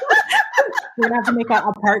 We're gonna have to make a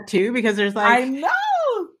part 2 because there's like, I know,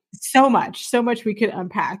 so much we could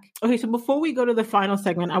unpack. Okay, so before we go to the final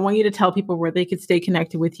segment, I want you to tell people where they could stay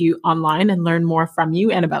connected with you online and learn more from you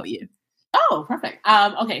and about you. Oh, perfect.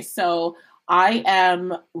 Okay, so I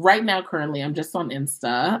am right now currently I'm just on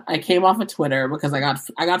Insta. I came off of Twitter because I got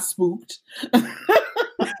spooked.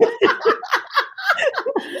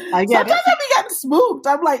 I get Sometimes I be getting spooked.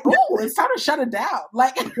 I'm like, oh, it's time to shut it down.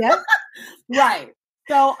 Like, yeah. Right.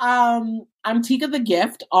 So I'm Tika the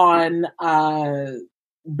Gift on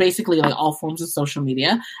basically like all forms of social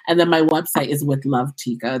media. And then my website is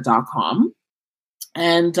withlovetika.com.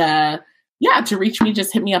 And yeah, to reach me,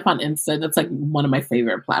 just hit me up on Insta. That's like one of my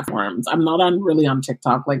favorite platforms. I'm not really on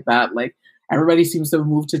TikTok like that. Like everybody seems to have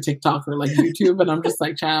moved to TikTok or like YouTube. And I'm just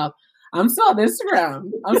like, child, I'm still on Instagram.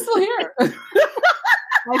 I'm still here.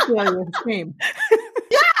 I feel like you're scream.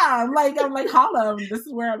 Yeah, I'm like, holla, this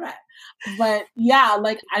is where I'm at. But yeah,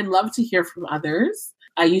 like I love to hear from others.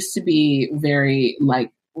 I used to be very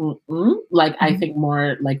like like I think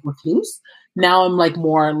more like recluse. Now I'm like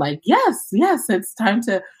more like, yes, it's time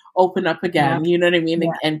to open up again. You know what I mean?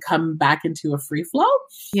 And come back into a free flow.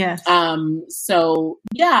 Yes. So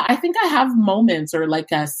yeah, I think I have moments or like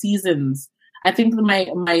seasons. I think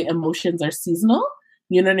my emotions are seasonal.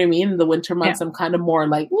 You know what I mean? In the winter months, I'm kind of more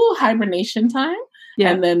like, ooh, hibernation time.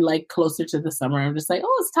 Yeah. And then like closer to the summer, I'm just like,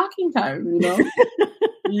 oh, it's talking time, you know?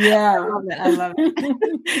 Yeah. I love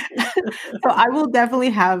it. So I will definitely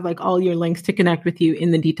have like all your links to connect with you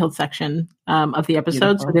in the detailed section of the episode.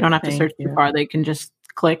 Beautiful. So they don't have to search too far. They can just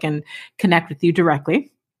click and connect with you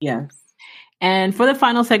directly. Yes. And for the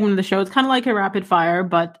final segment of the show, it's kind of like a rapid fire,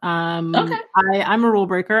 but I'm a rule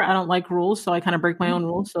breaker. I don't like rules, so I kind of break my own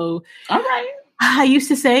rules. So all right. I used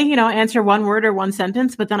to say, answer one word or one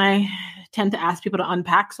sentence, but then I tend to ask people to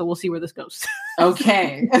unpack. So we'll see where this goes.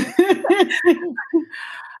 Okay.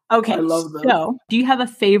 Okay. I love those. So do you have a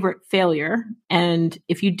favorite failure? And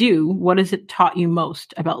if you do, what has it taught you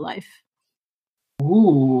most about life?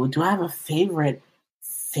 Ooh, do I have a favorite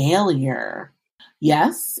failure?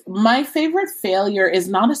 Yes. My favorite failure is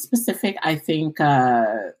not a specific, I think,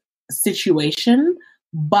 situation,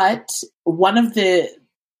 but one of the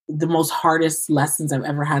most hardest lessons I've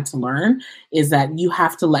ever had to learn is that you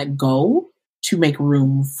have to let go to make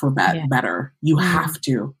room for better. You have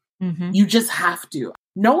to. Mm-hmm. You just have to.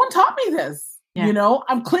 No one taught me this. Yeah.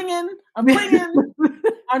 I'm clinging. I'm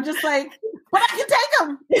I'm just like, but I can take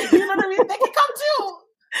them. You know what I mean? They can come too.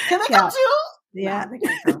 Can they come too? Yeah. No, they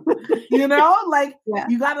can't come.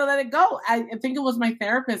 You got to let it go. I think it was my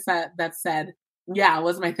therapist that said, it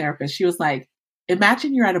was my therapist. She was like,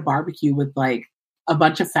 imagine you're at a barbecue with like a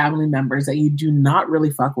bunch of family members that you do not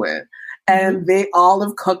really fuck with. And they all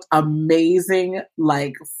have cooked amazing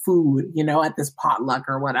like food, at this potluck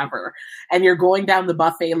or whatever. And you're going down the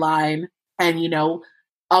buffet line and,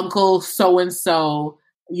 Uncle so-and-so,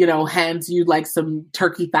 hands you like some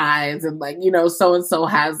turkey thighs and like, so-and-so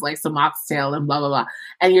has like some oxtail and blah, blah, blah.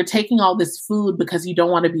 And you're taking all this food because you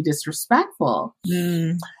don't want to be disrespectful.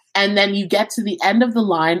 Mm. And then you get to the end of the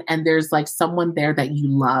line and there's like someone there that you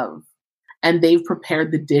love and they've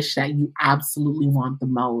prepared the dish that you absolutely want the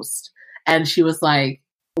most. And she was like,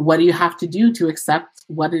 what do you have to do to accept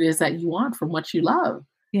what it is that you want from what you love?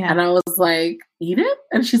 Yeah. And I was like, eat it?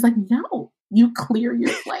 And she's like, no, you clear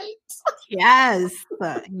your plate. Yes.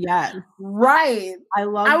 Yes. Right. I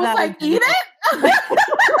love that. I was like, eat it?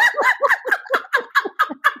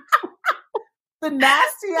 The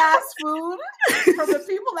nasty ass food from the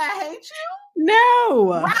people that hate you?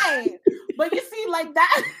 No. Right. But you see, like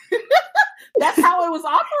that, that's how it was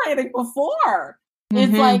operating before.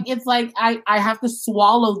 Mm-hmm. It's like I have to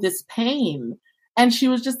swallow this pain. And she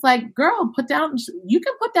was just like, girl, you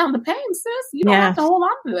can put down the pain, sis. You don't have to hold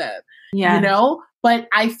on to that. Yeah. But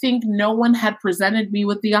I think no one had presented me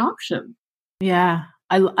with the option. Yeah.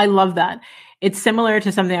 I love that. It's similar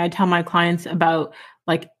to something I tell my clients about,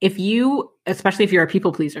 like, especially if you're a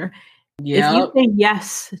people pleaser, if you say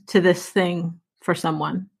yes to this thing for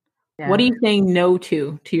someone, what are you saying no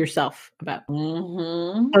to yourself about?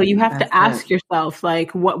 Mm-hmm. So you have to ask yourself,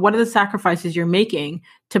 like, what are the sacrifices you're making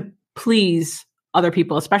to please other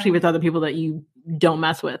people, especially with other people that you don't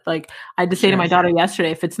mess with? Like I had to say to my daughter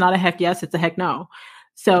yesterday, if it's not a heck yes, it's a heck no.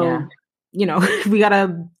 So, we got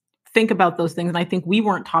to think about those things. And I think we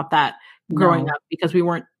weren't taught that growing up because we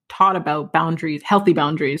weren't taught about boundaries, healthy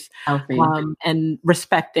boundaries, and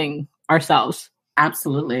respecting ourselves.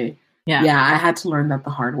 Absolutely. Yeah, I had to learn that the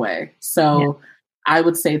hard way. So I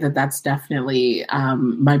would say that that's definitely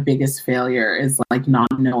my biggest failure is like not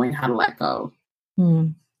knowing how to let go.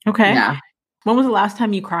 Okay. Yeah. When was the last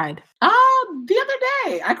time you cried? The other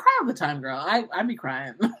day. I cry all the time, girl. I be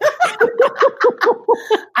crying.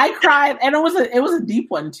 I cried, and it was a deep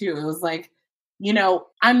one too. It was like,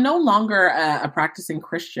 I'm no longer a practicing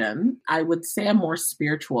Christian. I would say I'm more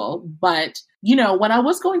spiritual, but when I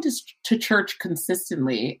was going to church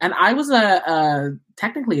consistently, and I was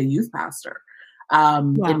technically a youth pastor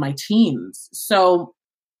in my teens. So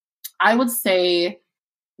I would say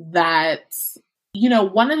that,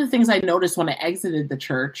 one of the things I noticed when I exited the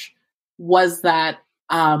church was that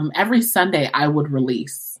every Sunday I would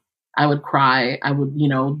release. I would cry. I would,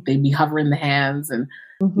 they'd be hovering the hands and,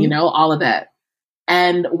 all of that.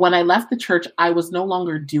 And when I left the church, I was no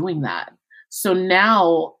longer doing that. So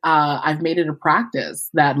now I've made it a practice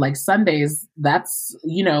that like Sundays, that's,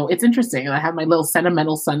 it's interesting. I have my little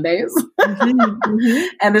sentimental Sundays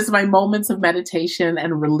and it's my moments of meditation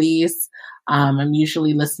and release. I'm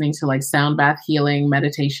usually listening to like sound bath healing,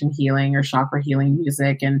 meditation healing, or chakra healing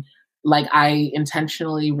music. And like I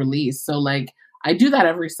intentionally release. So like I do that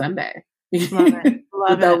every Sunday. Love it.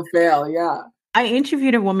 Without fail. Yeah. I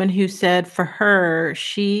interviewed a woman who said for her,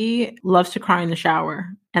 she loves to cry in the shower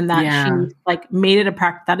and that she Yeah. like made it a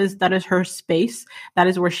practice. That is her space. That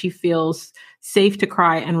is where she feels safe to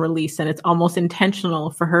cry and release. And it's almost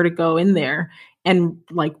intentional for her to go in there and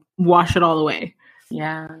like wash it all away.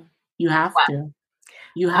 Yeah. You have Wow. to.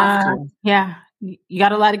 You have to. Yeah. You got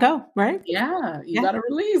to let it go, right? Yeah. You Yeah. got to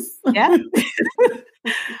release. Yeah.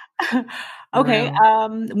 Okay.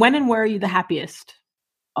 Real. When and where are you the happiest?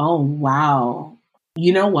 Oh, wow.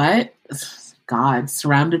 You know what? God,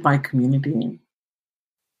 surrounded by community.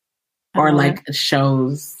 I Or love it. like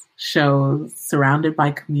shows, surrounded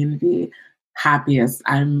by community. Happiest.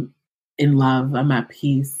 I'm in love. I'm at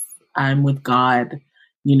peace. I'm with God.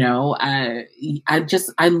 You know, I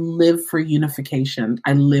live for unification.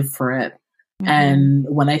 I live for it. Mhm. And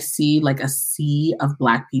when I see like a sea of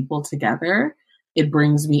Black people together, it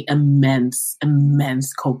brings me immense,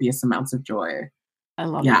 copious amounts of joy. I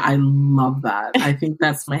love Yeah, it. I love that. I think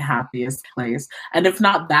that's my happiest place. And if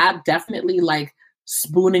not that, definitely like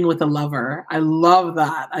spooning with a lover. I love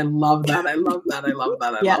that. I love that. I love that. I love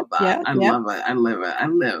that. I Yeah, love that. yeah, I yeah. love it. I live it. I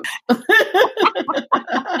live.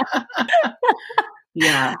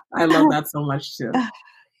 Yeah, I love that so much too.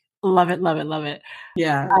 Love it, love it, love it.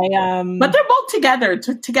 Yeah. I But they're both together.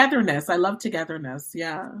 Togetherness. I love togetherness.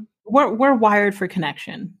 Yeah. we're wired for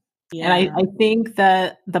connection. And Yeah. I think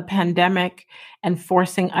that the pandemic and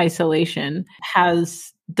forcing isolation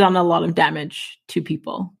has done a lot of damage to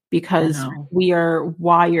people because we are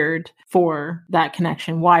wired for that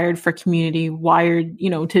connection, wired for community, wired, you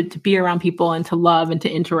know, to be around people and to love and to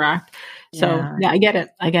interact. So yeah, I get it.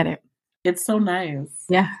 I get it. It's so nice.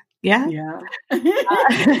 Yeah. Yeah. Yeah.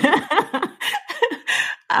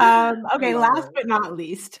 Okay, last but not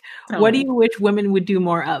least, what do you wish women would do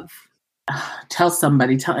more of? Tell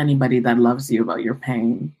anybody that loves you about your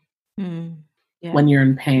pain. Yeah. When you're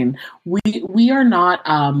in pain. We are not,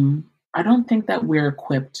 I don't think that we're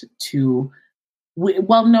equipped to,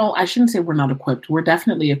 no, I shouldn't say we're not equipped. We're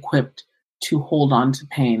definitely equipped to hold on to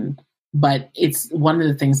pain. But it's one of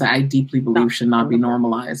the things that I deeply believe should not be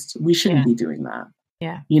normalized. We shouldn't be doing that.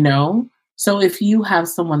 Yeah. You know? So if you have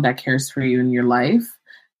someone that cares for you in your life,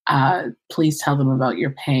 please tell them about your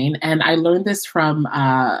pain. And I learned this from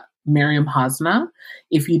Miriam Hasna.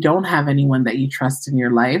 If you don't have anyone that you trust in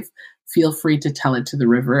your life, feel free to tell it to the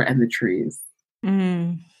river and the trees.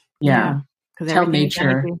 Yeah. Tell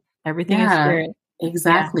nature. Everything is spirit.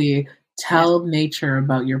 Exactly. Yeah. Tell nature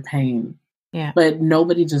about your pain. Yeah. But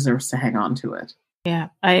nobody deserves to hang on to it. Yeah.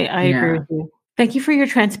 I agree with you. Thank you for your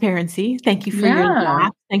transparency. Thank you for your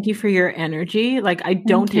laugh. Thank you for your energy. Like, I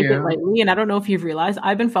don't take it lightly. And I don't know if you've realized,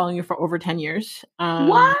 I've been following you for over 10 years.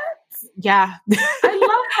 What? Yeah. I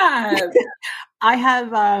love that. I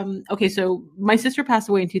have, okay, so my sister passed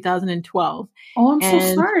away in 2012. Oh, I'm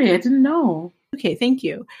so sorry. I didn't know. Okay, thank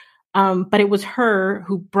you. But it was her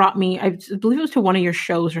who brought me, I believe it was to one of your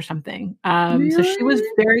shows or something. Really? So she was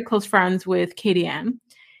very close friends with Katie Ann.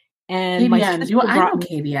 And my sister I know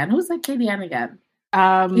Katie Ann. Who's that Katie Ann again?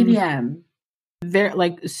 Katie Ann. They're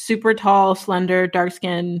like super tall, slender, dark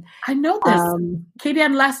skin. I know this. Katie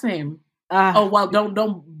Ann last name. Oh well, don't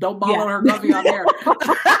ball her guffy on there.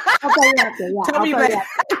 Tell me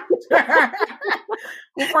that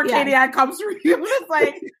before Katie Ann comes through you. It's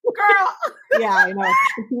like, girl. Yeah, I know.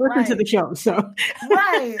 She listens to the show, so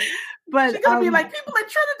right. But she's gonna be like, people in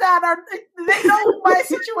Trinidad they know my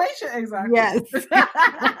situation. Exactly. Yes.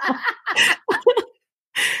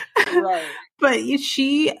 Right. But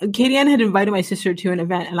Katie Ann had invited my sister to an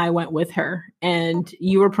event and I went with her and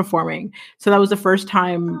you were performing. So that was the first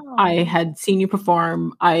time I had seen you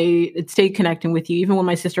perform. I had stayed connecting with you. Even when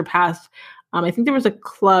my sister passed, I think there was a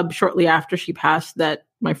club shortly after she passed that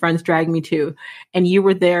my friends dragged me to, and you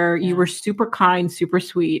were there. Yeah. You were super kind, super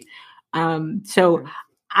sweet. So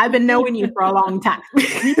I've been knowing you for a long time.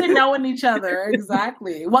 We've been knowing each other.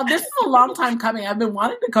 Exactly. Well, this is a long time coming. I've been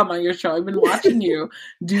wanting to come on your show. I've been watching you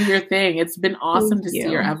do your thing. It's been awesome to see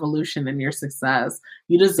your evolution and your success.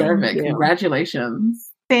 You deserve it. Congratulations.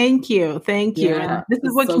 Thank you. Thank you. Yeah, and this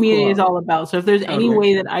is what community is all about. So if there's any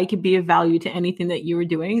way that I could be of value to anything that you were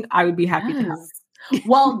doing, I would be happy to help.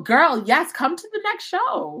 Well, girl, yes, come to the next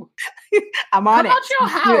show. I'm on it. Come out your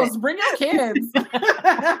house. Bring your kids.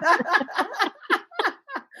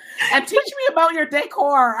 And teach me about your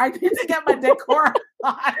decor. I need to get my decor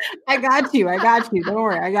on. I got you. Don't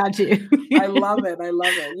worry. I got you. I love it.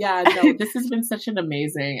 Yeah, no, this has been such an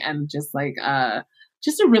amazing and just like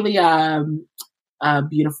just a really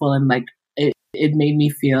beautiful, and like it made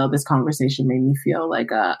me feel, this conversation made me feel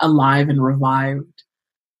like alive and revived.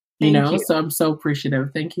 Thank you. So I'm so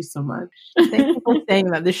appreciative. Thank you so much. Thank you for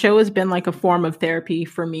saying that. The show has been like a form of therapy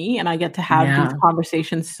for me, and I get to have these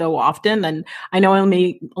conversations so often. And I know I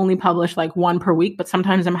only publish like one per week, but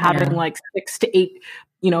sometimes I'm having like 6 to 8,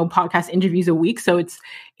 podcast interviews a week. So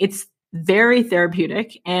it's very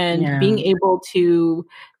therapeutic, and being able to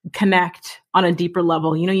connect on a deeper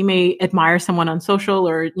level. You may admire someone on social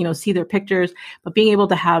or, see their pictures, but being able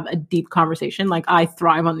to have a deep conversation, like I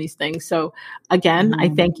thrive on these things. So again, I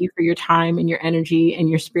thank you for your time and your energy and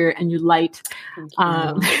your spirit and your light.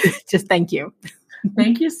 Just thank you.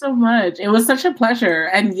 Thank you so much. It was such a pleasure.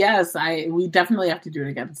 And yes, we definitely have to do it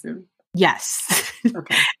again soon. Yes.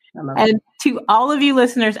 Okay. And to all of you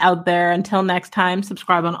listeners out there, until next time,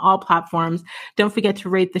 subscribe on all platforms. Don't forget to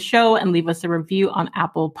rate the show and leave us a review on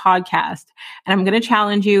Apple Podcast. And I'm going to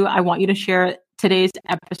challenge you. I want you to share today's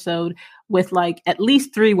episode with like at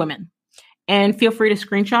least 3 women. And feel free to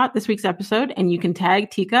screenshot this week's episode, and you can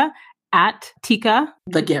tag Tika at Tika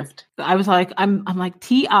the Gift. I was like, I'm like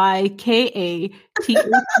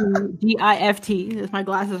TIKATHTGIFT. My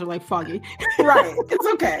glasses are like foggy. Right. It's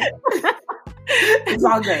okay. It's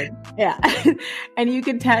all good. Yeah. And you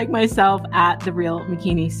can tag myself at The Real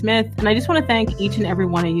McKinney Smith. And I just want to thank each and every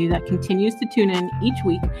one of you that continues to tune in each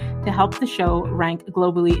week to help the show rank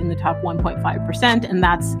globally in the top 1.5%. And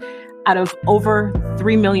that's out of over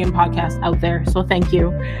 3 million podcasts out there. So thank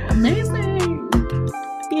you. Amazing.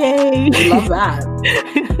 Yay. I love that.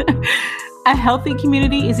 A healthy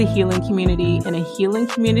community is a healing community, and a healing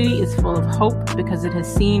community is full of hope because it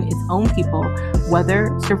has seen its own people weather,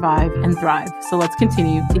 survive, and thrive. So let's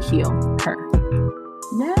continue to heal her.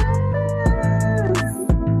 Yeah.